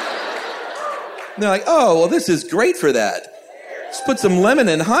 Right. And they're like, "Oh, well, this is great for that. Just put some lemon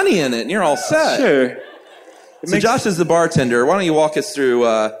and honey in it, and you're all set." Sure. So Josh is the bartender. Why don't you walk us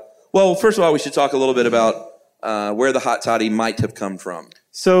through? Well, first of all, we should talk a little bit about where the hot toddy might have come from.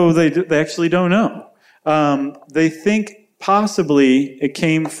 So they actually don't know. They think possibly it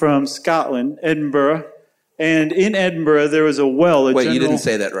came from Scotland, Edinburgh, and in Edinburgh there was a well. You didn't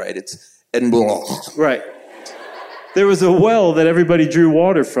say that right. It's Edinburgh. Right. There was a well that everybody drew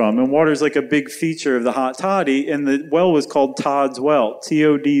water from, and water is like a big feature of the hot toddy, and the well was called Todd's Well,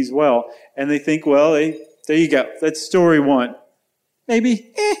 T-O-D's well. And they think, well, there you go. That's story one.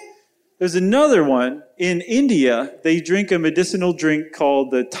 Maybe. There's another one. In India, they drink a medicinal drink called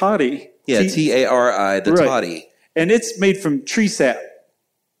the toddy. Yeah, T-A-R-I, the toddy. And it's made from tree sap.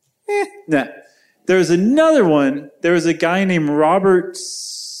 Nah. There's another one. There was a guy named Robert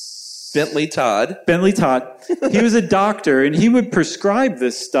Bentley Todd. He was a doctor, and he would prescribe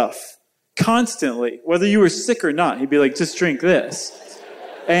this stuff constantly, whether you were sick or not. He'd be like, "Just drink this."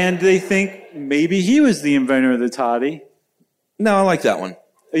 And they think maybe he was the inventor of the toddy. No, I like that one.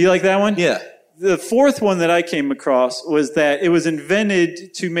 You like that one? Yeah. The fourth one that I came across was that it was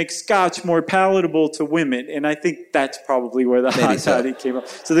invented to make scotch more palatable to women, and I think that's probably where the hot toddy came up.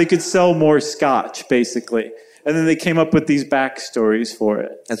 So they could sell more scotch, basically. And then they came up with these backstories for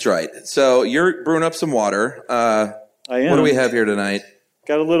it. That's right. So you're brewing up some water. I am. What do we have here tonight?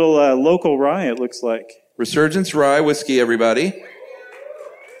 Got a little local rye, it looks like. Resurgence Rye Whiskey, everybody.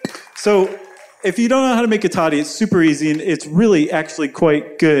 So if you don't know how to make a toddy, it's super easy, and it's really actually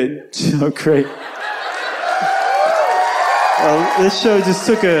quite good. Oh, great. This show just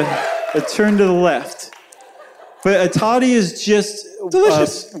took a turn to the left. But a toddy is just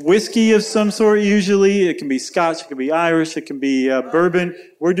delicious whiskey of some sort, usually. It can be Scotch, it can be Irish, it can be bourbon.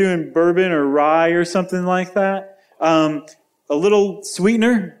 We're doing bourbon or rye or something like that. A little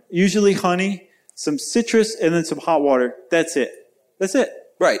sweetener, usually honey, some citrus, and then some hot water. That's it.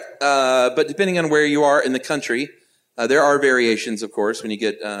 Right. But depending on where you are in the country, there are variations, of course, when you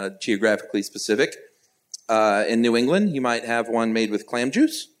get geographically specific. In New England, you might have one made with clam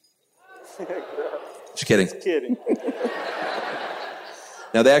juice. Just kidding.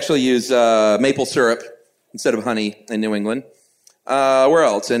 Now, they actually use maple syrup instead of honey in New England. Where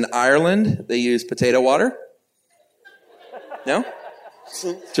else? In Ireland, they use potato water. No?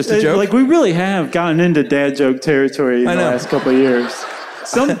 Just a joke? We really have gotten into dad joke territory in the last couple of years.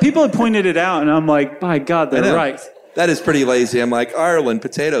 Some people have pointed it out, and I'm like, by God, they're right. That is pretty lazy. I'm like, Ireland,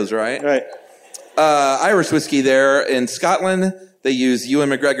 potatoes, right? Right. Irish whiskey there. In Scotland, they use Ewan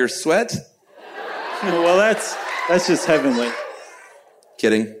McGregor's sweat. Well, that's just heavenly.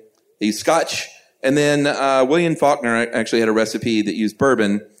 Kidding. They use Scotch. And then William Faulkner actually had a recipe that used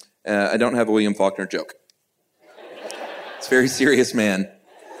bourbon. I don't have a William Faulkner joke. It's a very serious man.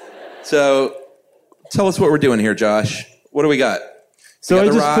 So tell us what we're doing here, Josh. What do we got? So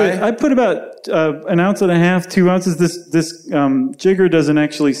I put about an ounce and a half, 2 ounces. This jigger doesn't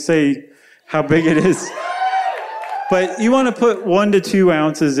actually say how big it is. But you want to put 1 to 2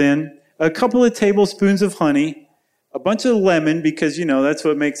 ounces in, a couple of tablespoons of honey, a bunch of lemon, because, that's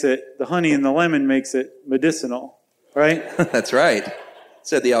what makes it, the honey and the lemon makes it medicinal, right? That's right,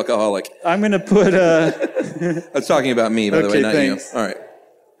 said the alcoholic. I'm going to put... I was talking about me, by the way, not thanks. you. All right.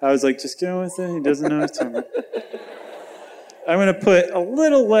 I was like, just go with it. He doesn't know his tongue. I'm going to put a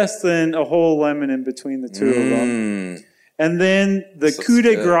little less than a whole lemon in between the two of them. And then the coup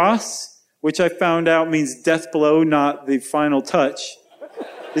de grace, which I found out means death blow, not the final touch.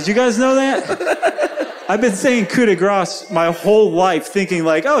 Did you guys know that? I've been saying coup de grace my whole life, thinking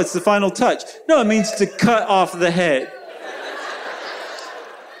like, oh, it's the final touch. No, it means to cut off the head.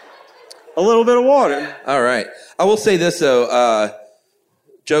 A little bit of water. All right. I will say this, though.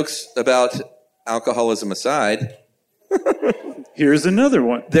 Jokes about alcoholism aside. Here's another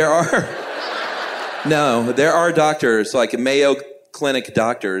one. There are doctors, like Mayo Clinic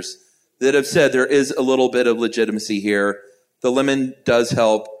doctors, that have said there is a little bit of legitimacy here. The lemon does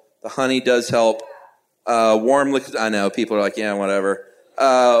help. The honey does help. Warm liquid, I know, people are like, yeah, whatever.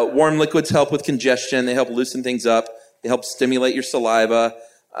 Warm liquids help with congestion. They help loosen things up. They help stimulate your saliva.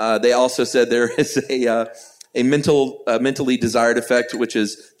 They also said there is a mentally desired effect, which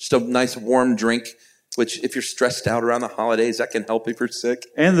is just a nice warm drink, which if you're stressed out around the holidays, that can help if you're sick.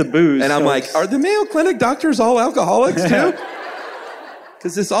 And the booze. And I'm like, are the Mayo Clinic doctors all alcoholics too?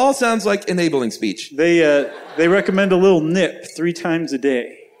 Because this all sounds like enabling speech. They recommend a little nip 3 times a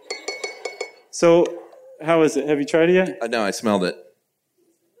day. So, how is it? Have you tried it yet? No, I smelled it.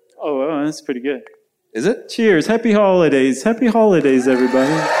 Oh, that's pretty good. Is it? Cheers. Happy holidays. Happy holidays,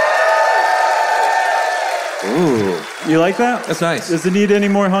 everybody. Ooh. You like that? That's nice. Does it need any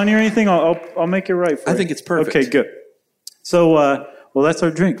more honey or anything? I'll make it right for you. I think it's perfect. Okay, good. So, well, that's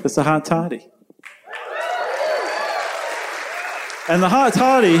our drink. That's a hot toddy. And the hot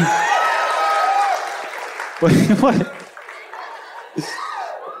toddy... What?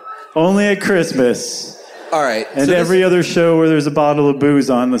 Only at Christmas. All right. And so every other show where there's a bottle of booze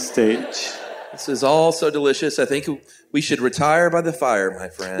on the stage. This is all so delicious. I think we should retire by the fire, my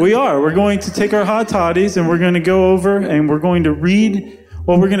friend. We are. We're going to take our hot toddies and we're going to go over and we're going to read.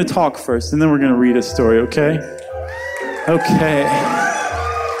 Well, we're going to talk first and then we're going to read a story, okay? Okay.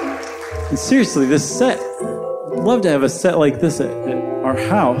 And seriously, this set, I'd love to have a set like this at our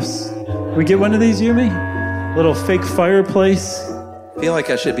house. Can we get one of these, you and me? Little fake fireplace. I feel like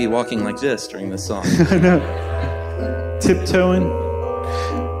I should be walking like this during this song. I know. Tiptoeing.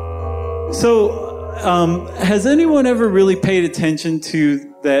 So, has anyone ever really paid attention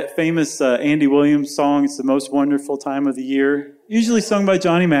to that famous Andy Williams song, It's the Most Wonderful Time of the Year? Usually sung by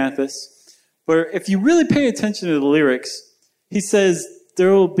Johnny Mathis. But if you really pay attention to the lyrics, he says,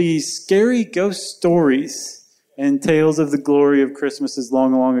 there will be scary ghost stories and tales of the glory of Christmases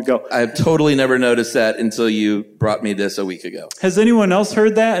long, long ago. I've totally never noticed that until you brought me this a week ago. Has anyone else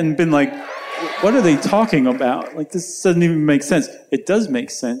heard that and been like, what are they talking about? Like, this doesn't even make sense. It does make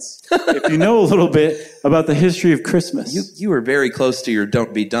sense if you know a little bit about the history of Christmas. You are very close to your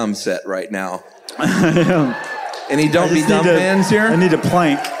Don't Be Dumb set right now. I am. Any Don't Be Dumb fans here? I need a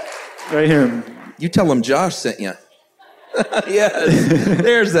plank right here. You tell them Josh sent you. Yes,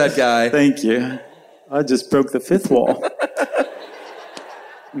 there's that guy. Thank you. I just broke the 5th wall.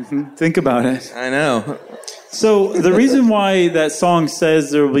 Think about it. I know. So the reason why that song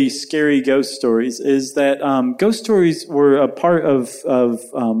says there will be scary ghost stories is that ghost stories were a part of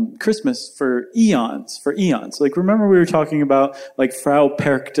Christmas for eons. Like, remember we were talking about like Frau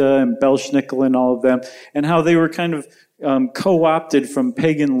Perkta and Belschnickel and all of them, and how they were kind of co-opted from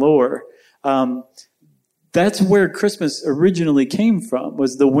pagan lore. That's where Christmas originally came from,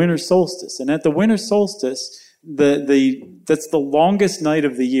 was the winter solstice. And at the winter solstice, that's the longest night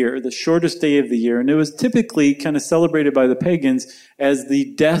of the year, the shortest day of the year. And it was typically kind of celebrated by the pagans as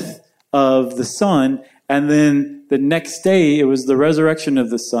the death of the sun. And then the next day, it was the resurrection of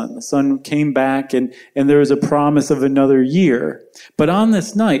the sun. The sun came back and there was a promise of another year. But on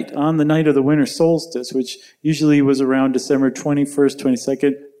this night, on the night of the winter solstice, which usually was around December 21st,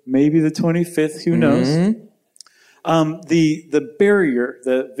 22nd, maybe the 25th, who knows? The barrier,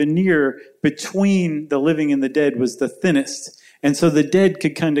 the veneer between the living and the dead was the thinnest. And so the dead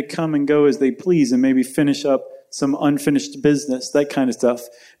could kind of come and go as they please and maybe finish up some unfinished business, that kind of stuff.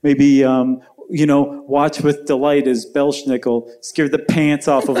 Maybe, watch with delight as Belschnickel scared the pants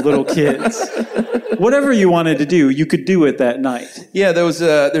off of little kids. Whatever you wanted to do, you could do it that night. Yeah, there's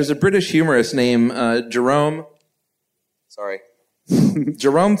a British humorist named Jerome Sorry.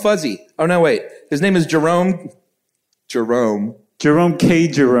 Jerome Fuzzy. Oh, no, wait. His name is Jerome. Jerome K.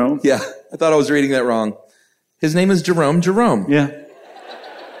 Jerome. Yeah, I thought I was reading that wrong. His name is Jerome. Yeah.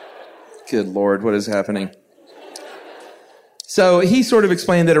 Good Lord, what is happening? So he sort of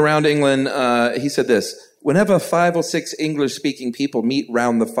explained that around England, he said this: whenever 5 or 6 English-speaking people meet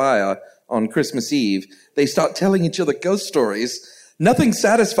round the fire on Christmas Eve, they start telling each other ghost stories. Nothing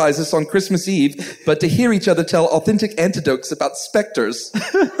satisfies us on Christmas Eve but to hear each other tell authentic anecdotes about specters.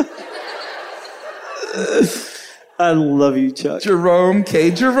 I love you, Chuck. Jerome K.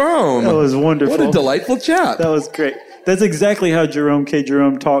 Jerome. That was wonderful. What a delightful chap. That was great. That's exactly how Jerome K.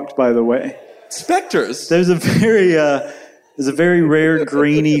 Jerome talked, by the way. Specters. There's a very rare,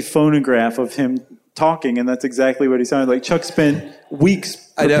 grainy phonograph of him talking, and that's exactly what he sounded like. Chuck spent weeks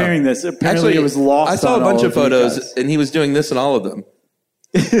preparing this. Apparently, actually, it was lost. I saw on a bunch all of photos, you guys. and he was doing this in all of them.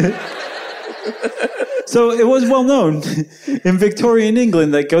 So it was well known in Victorian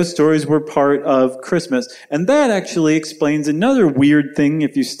England that ghost stories were part of Christmas. And that actually explains another weird thing,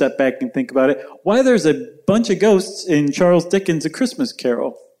 if you step back and think about it, why there's a bunch of ghosts in Charles Dickens' A Christmas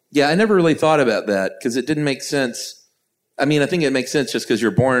Carol. Yeah, I never really thought about that because it didn't make sense. I mean, I think it makes sense just because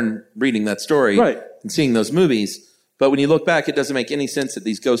you're born reading that story and seeing those movies. But when you look back, it doesn't make any sense that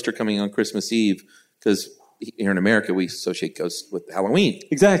these ghosts are coming on Christmas Eve because here in America, we associate ghosts with Halloween.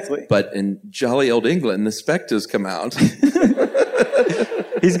 Exactly. But in jolly old England, the specters come out.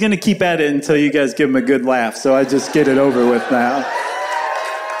 He's going to keep at it until you guys give him a good laugh, so I just get it over with now.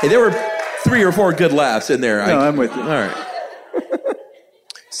 Hey, there were 3 or 4 good laughs in there. No, I'm with you. All right.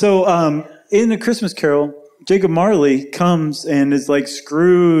 So in A Christmas Carol, Jacob Marley comes and is like,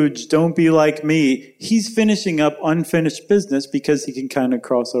 Scrooge, don't be like me. He's finishing up unfinished business because he can kind of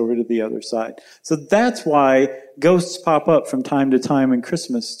cross over to the other side. So that's why ghosts pop up from time to time in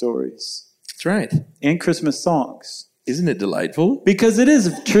Christmas stories. That's right. And Christmas songs. Isn't it delightful? Because it is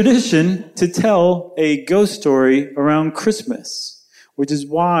a tradition to tell a ghost story around Christmas, which is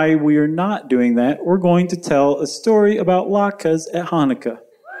why we are not doing that. We're going to tell a story about latkes at Hanukkah.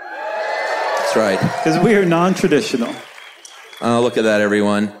 That's right. Because we are non-traditional. Oh, look at that,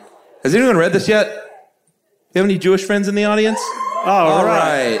 everyone. Has anyone read this yet? You have any Jewish friends in the audience? All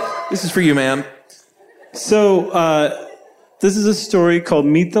right. This is for you, ma'am. So, this is a story called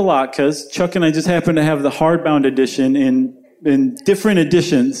Meet the Latkes. Chuck and I just happen to have the hardbound edition in different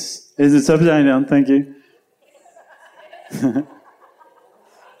editions. Is it upside down? Thank you.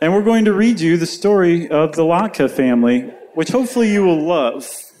 And we're going to read you the story of the Latke family, which hopefully you will love.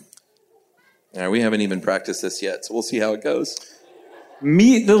 All right, we haven't even practiced this yet, so we'll see how it goes.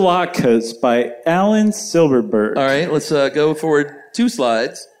 Meet the Latkes by Alan Silverberg. All right, let's go forward 2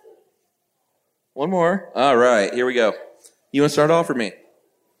 slides. One more. All right, here we go. You want to start off or me?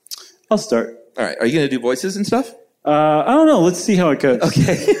 I'll start. All right, are you going to do voices and stuff? I don't know. Let's see how it goes.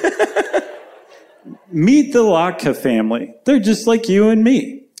 Okay. Meet the Latke family. They're just like you and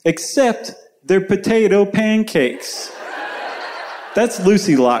me, except they're potato pancakes. That's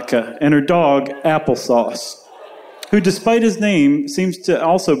Lucy Latke and her dog, Applesauce, who, despite his name, seems to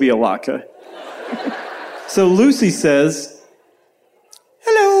also be a Latke. So Lucy says,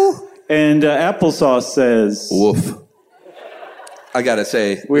 hello. And Applesauce says, woof. I got to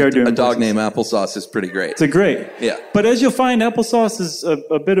say, we are doing a dog voices. named Applesauce is pretty great. It's a great. Yeah. But as you'll find, Applesauce is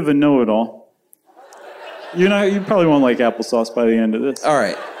a bit of a know-it-all. You probably won't like Applesauce by the end of this. All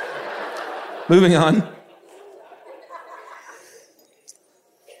right. Moving on.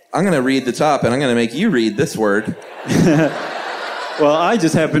 I'm going to read the top, and I'm going to make you read this word. Well, I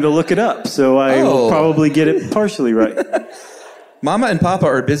just happened to look it up, so I will probably get it partially right. Mama and Papa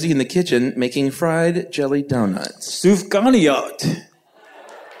are busy in the kitchen making fried jelly donuts. Sufganiyot.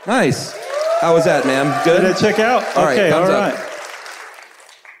 Nice. How was that, ma'am? Good? Did I check out? All right, Okay, thumbs all up. right.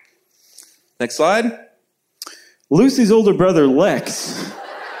 Next slide. Lucy's older brother, Lex,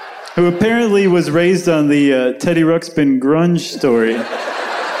 who apparently was raised on the Teddy Ruxpin grunge story.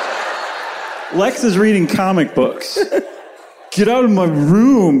 Lex is reading comic books. Get out of my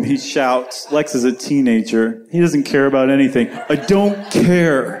room, he shouts. Lex is a teenager. He doesn't care about anything. I don't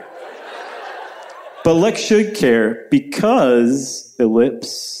care. But Lex should care because,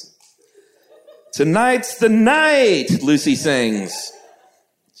 ellipse. Tonight's the night, Lucy sings.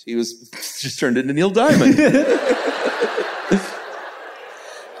 She was just turned into Neil Diamond.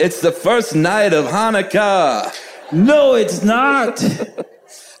 It's the first night of Hanukkah. No, it's not.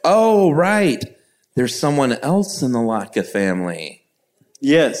 Oh, right. There's someone else in the Latke family.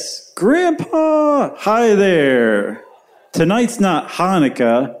 Yes. Grandpa, hi there. Tonight's not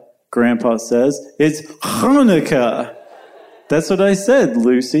Hanukkah, Grandpa says. It's Hanukkah. That's what I said,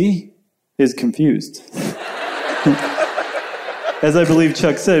 Lucy is confused. As I believe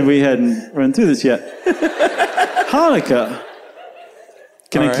Chuck said, we hadn't run through this yet. Hanukkah.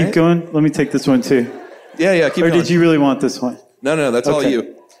 Can I keep going? Let me take this one too. Yeah, keep going. Or did you really want this one? No, that's all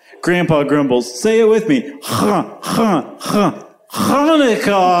you. Grandpa grumbles. Say it with me. Hanukkah.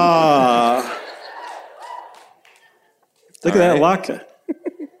 Look at that latke.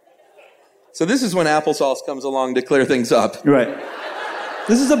 So this is when applesauce comes along to clear things up. Right.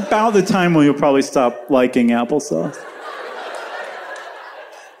 This is about the time when you'll probably stop liking applesauce.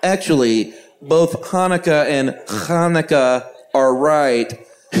 Actually, both Hanukkah and Hanukkah are right.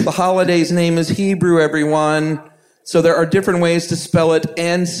 The holiday's name is Hebrew, everyone. So there are different ways to spell it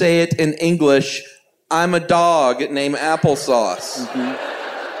and say it in English. I'm a dog named Applesauce. Mm-hmm.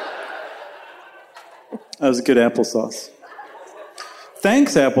 That was a good applesauce.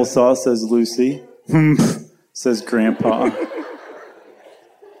 Thanks, applesauce, says Lucy. Says Grandpa.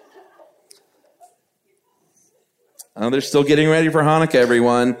 Oh, they're still getting ready for Hanukkah,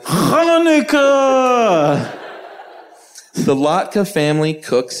 everyone. Hanukkah! The Latka family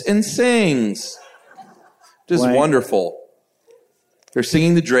cooks and sings. Just wonderful. They're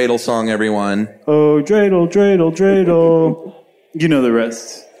singing the dreidel song, everyone. Oh, dreidel, dreidel, dreidel. You know the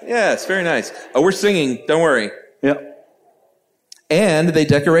rest. Yes, very nice. Oh, we're singing. Don't worry. Yep. And they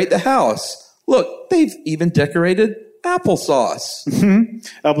decorate the house. Look, they've even decorated applesauce. Mm-hmm.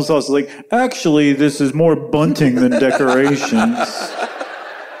 Applesauce is like, actually, this is more bunting than decorations.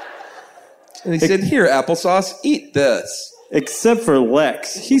 And he said, here, applesauce, eat this. Except for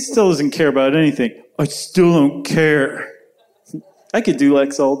Lex. He still doesn't care about anything. I still don't care. I could do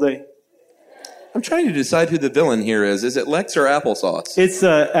Lex all day. I'm trying to decide who the villain here is. Is it Lex or applesauce? It's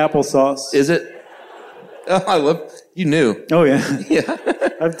applesauce. Is it? Oh, I love... You knew. Oh, yeah. Yeah.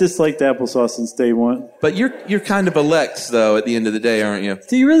 I've disliked applesauce since day one. But you're kind of a Lex, though, at the end of the day, aren't you?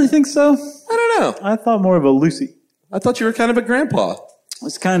 Do you really think so? I don't know. I thought more of a Lucy. I thought you were kind of a grandpa. I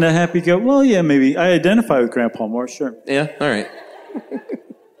was kind of happy go, well, yeah, maybe. I identify with Grandpa more, sure. Yeah, all right.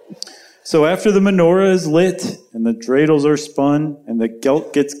 So after the menorah is lit and the dreidels are spun and the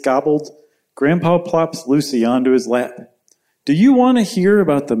gelt gets gobbled, Grandpa plops Lucy onto his lap. Do you want to hear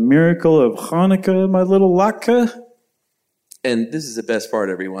about the miracle of Hanukkah, my little Latka? And this is the best part,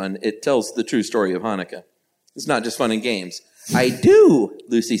 everyone. It tells the true story of Hanukkah. It's not just fun and games. I do,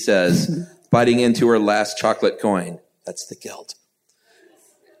 Lucy says, biting into her last chocolate coin. That's the gelt.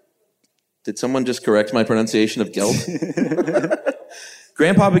 Did someone just correct my pronunciation of gelt?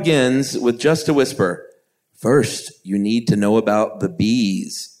 Grandpa begins with just a whisper. First, you need to know about the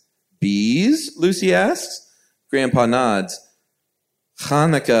bees. Bees? Lucy asks. Grandpa nods.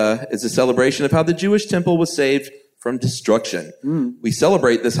 Hanukkah is a celebration of how the Jewish temple was saved from destruction. We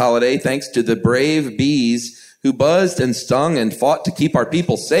celebrate this holiday thanks to the brave bees who buzzed and stung and fought to keep our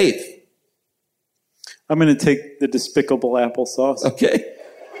people safe. I'm going to take the despicable applesauce. Okay.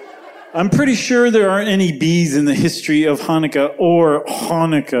 I'm pretty sure there aren't any bees in the history of Hanukkah or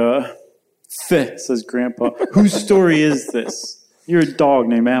Hanukkah. Feh, says Grandpa. Whose story is this? You're a dog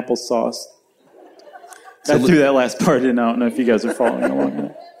named Applesauce. I threw that last part in. I don't know if you guys are following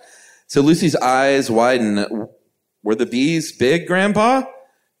along. So Lucy's eyes widen. Were the bees big, Grandpa?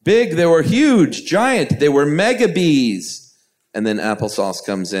 Big, they were huge, giant. They were mega bees. And then applesauce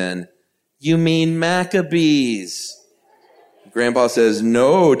comes in. You mean Maccabees? Grandpa says,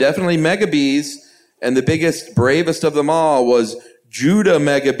 no, definitely mega bees. And the biggest, bravest of them all was Judah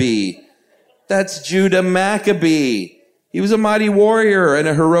Maccabee. That's Judah Maccabee. He was a mighty warrior and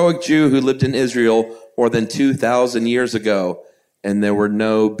a heroic Jew who lived in Israel more than 2,000 years ago. And there were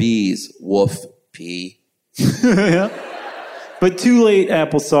no bees. Woof, pee. Yeah. But too late,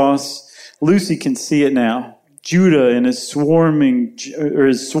 applesauce. Lucy can see it now. Judah and his swarm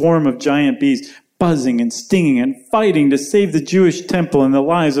of giant bees buzzing and stinging and fighting to save the Jewish temple and the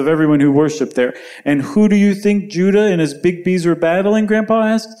lives of everyone who worshiped there. And who do you think Judah and his big bees were battling, Grandpa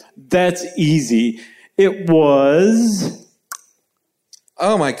asked? That's easy. It was...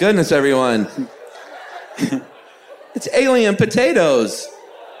 Oh my goodness, everyone. It's alien potatoes.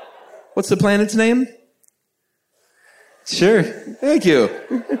 What's the planet's name? Sure. Thank you.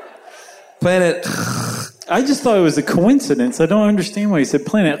 Planet. I just thought it was a coincidence. I don't understand why you said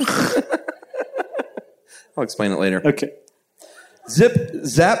planet. I'll explain it later. Okay. Zip,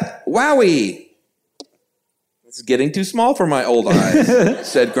 zap, wowie. It's getting too small for my old eyes,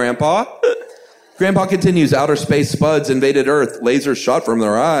 said Grandpa. Grandpa continues, outer space spuds invaded Earth. Lasers shot from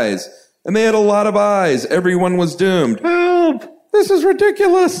their eyes. And they had a lot of eyes. Everyone was doomed. Help! This is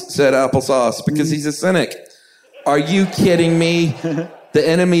ridiculous, said Applesauce, because he's a cynic. Are you kidding me? The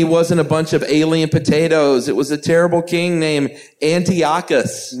enemy wasn't a bunch of alien potatoes. It was a terrible king named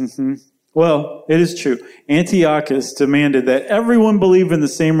Antiochus. Mm-hmm. Well, it is true. Antiochus demanded that everyone believe in the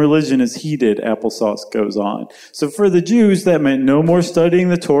same religion as he did, Applesauce goes on. So for the Jews, that meant no more studying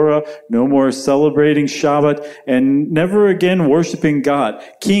the Torah, no more celebrating Shabbat, and never again worshiping God.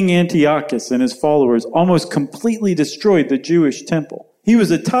 King Antiochus and his followers almost completely destroyed the Jewish temple. He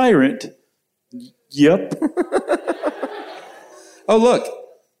was a tyrant. Yep. Oh, look.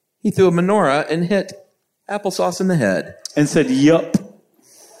 He threw a menorah and hit Applesauce in the head. And said, yup.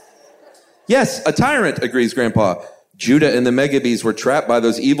 Yes, a tyrant, agrees Grandpa. Judah and the Megabees were trapped by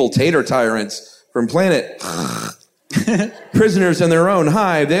those evil tater tyrants from planet. Prisoners in their own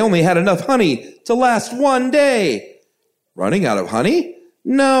hive, they only had enough honey to last one day. Running out of honey?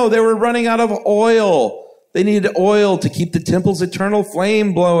 No, they were running out of oil. They needed oil to keep the temple's eternal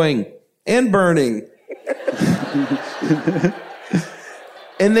flame blowing and burning.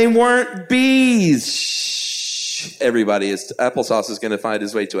 And they weren't bees. Shh. Everybody, Applesauce is going to find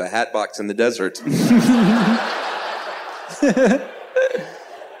his way to a hat box in the desert.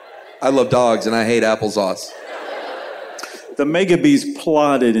 I love dogs and I hate applesauce. The Megabees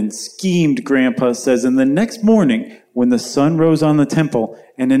plotted and schemed, Grandpa says, and the next morning, when the sun rose on the temple,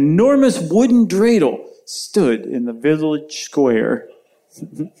 an enormous wooden dreidel stood in the village square.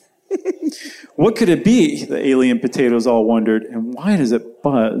 What could it be? The alien potatoes all wondered. And why does it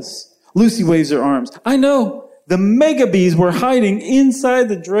buzz? Lucy waves her arms. I know. The Megabees were hiding inside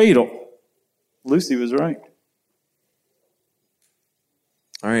the dreidel. Lucy was right.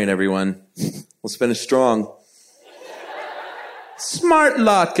 All right, everyone. Let's finish strong. Smart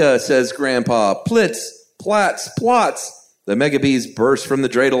Latka, says Grandpa. Plitz, plats, plots. The Megabees burst from the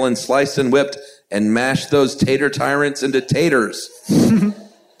dreidel and sliced and whipped and mashed those tater tyrants into taters.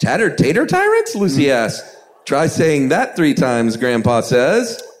 Tattered tater tyrants? Lucy asks. Try saying that 3 times, Grandpa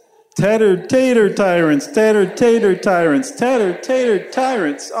says. Tattered tater tyrants, tattered tater tyrants, tattered tater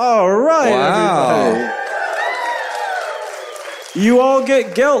tyrants. All right, wow. Everybody. You all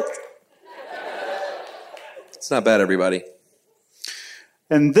get gelt. It's not bad, everybody.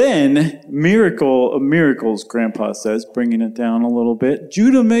 And then, miracle of miracles, Grandpa says, bringing it down a little bit.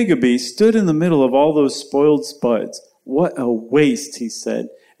 Judah Megabee stood in the middle of all those spoiled spuds. What a waste, he said.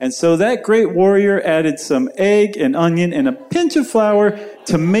 And so that great warrior added some egg and onion and a pinch of flour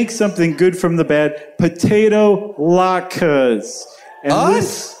to make something good from the bad. Potato latkes. And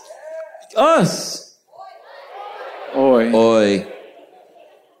Us? Us. Oi. Oi.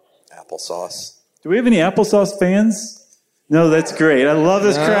 Applesauce. Do we have any applesauce fans? No, that's great. I love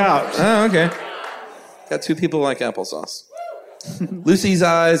this crowd. Oh, okay. Got 2 people like applesauce. Lucy's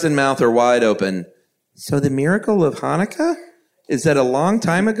eyes and mouth are wide open. So the miracle of Hanukkah is that a long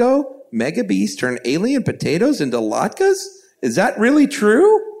time ago, Megabees turned alien potatoes into latkes? Is that really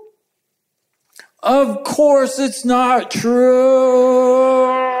true? Of course it's not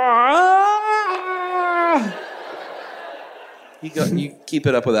true. You keep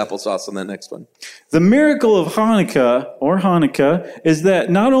it up with applesauce on that next one. The miracle of Hanukkah, is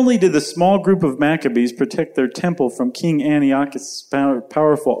that not only did the small group of Maccabees protect their temple from King Antiochus'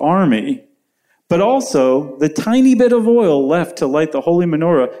 powerful army, but also the tiny bit of oil left to light the holy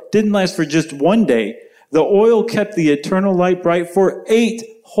menorah didn't last for just one day. The oil kept the eternal light bright for 8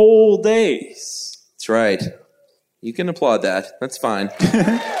 whole days. That's right. You can applaud that. That's fine.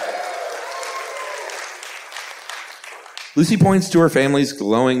 Lucy points to her family's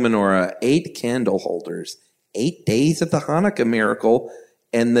glowing menorah. 8 candle holders. 8 days of the Hanukkah miracle.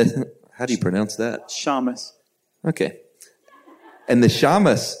 And the... How do you pronounce that? Shamus. Okay. And the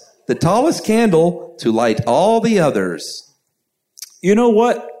shamus, the tallest candle to light all the others. You know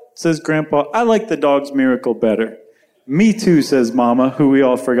what, says Grandpa, I like the dog's miracle better. Me too, says Mama, who we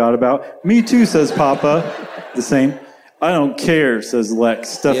all forgot about. Me too, says Papa. The same. I don't care, says Lex,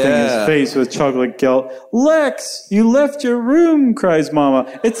 stuffing his face with chocolate gelt. Lex, you left your room, cries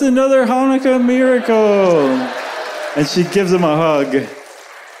Mama. It's another Hanukkah miracle. And she gives him a hug.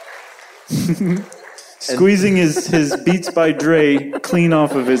 Squeezing his Beats by Dre clean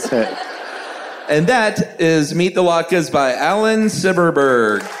off of his head. And that is Meet the Latkes by Alan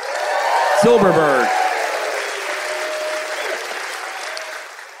Silberberg.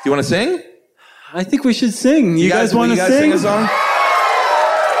 Do you want to sing? I think we should sing. You guys want to sing a song?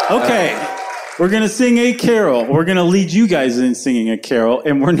 Okay. We're going to sing a carol. We're going to lead you guys in singing a carol,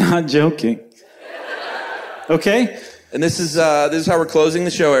 and we're not joking. Okay? And this is how we're closing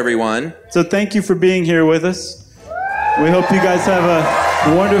the show, everyone. So thank you for being here with us. We hope you guys have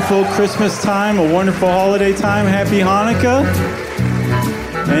a wonderful Christmas time, a wonderful holiday time. Happy Hanukkah.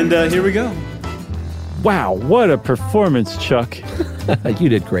 And here we go. Wow, what a performance, Chuck. You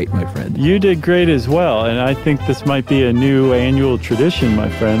did great, my friend. You did great as well, and I think this might be a new annual tradition, my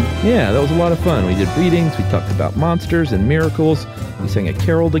friend. Yeah, that was a lot of fun. We did readings, we talked about monsters and miracles, we sang a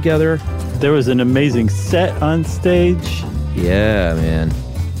carol together. There was an amazing set on stage. Yeah, man.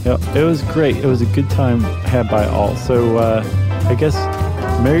 Yep, it was great. It was a good time had by all. So I guess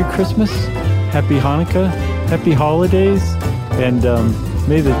Merry Christmas, Happy Hanukkah, Happy Holidays, and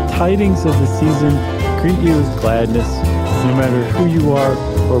may the tidings of the season greet you with gladness, no matter who you are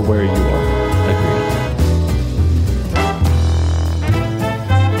or where you are.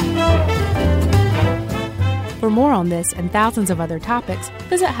 For more on this and thousands of other topics,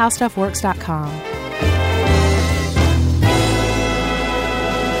 visit howstuffworks.com.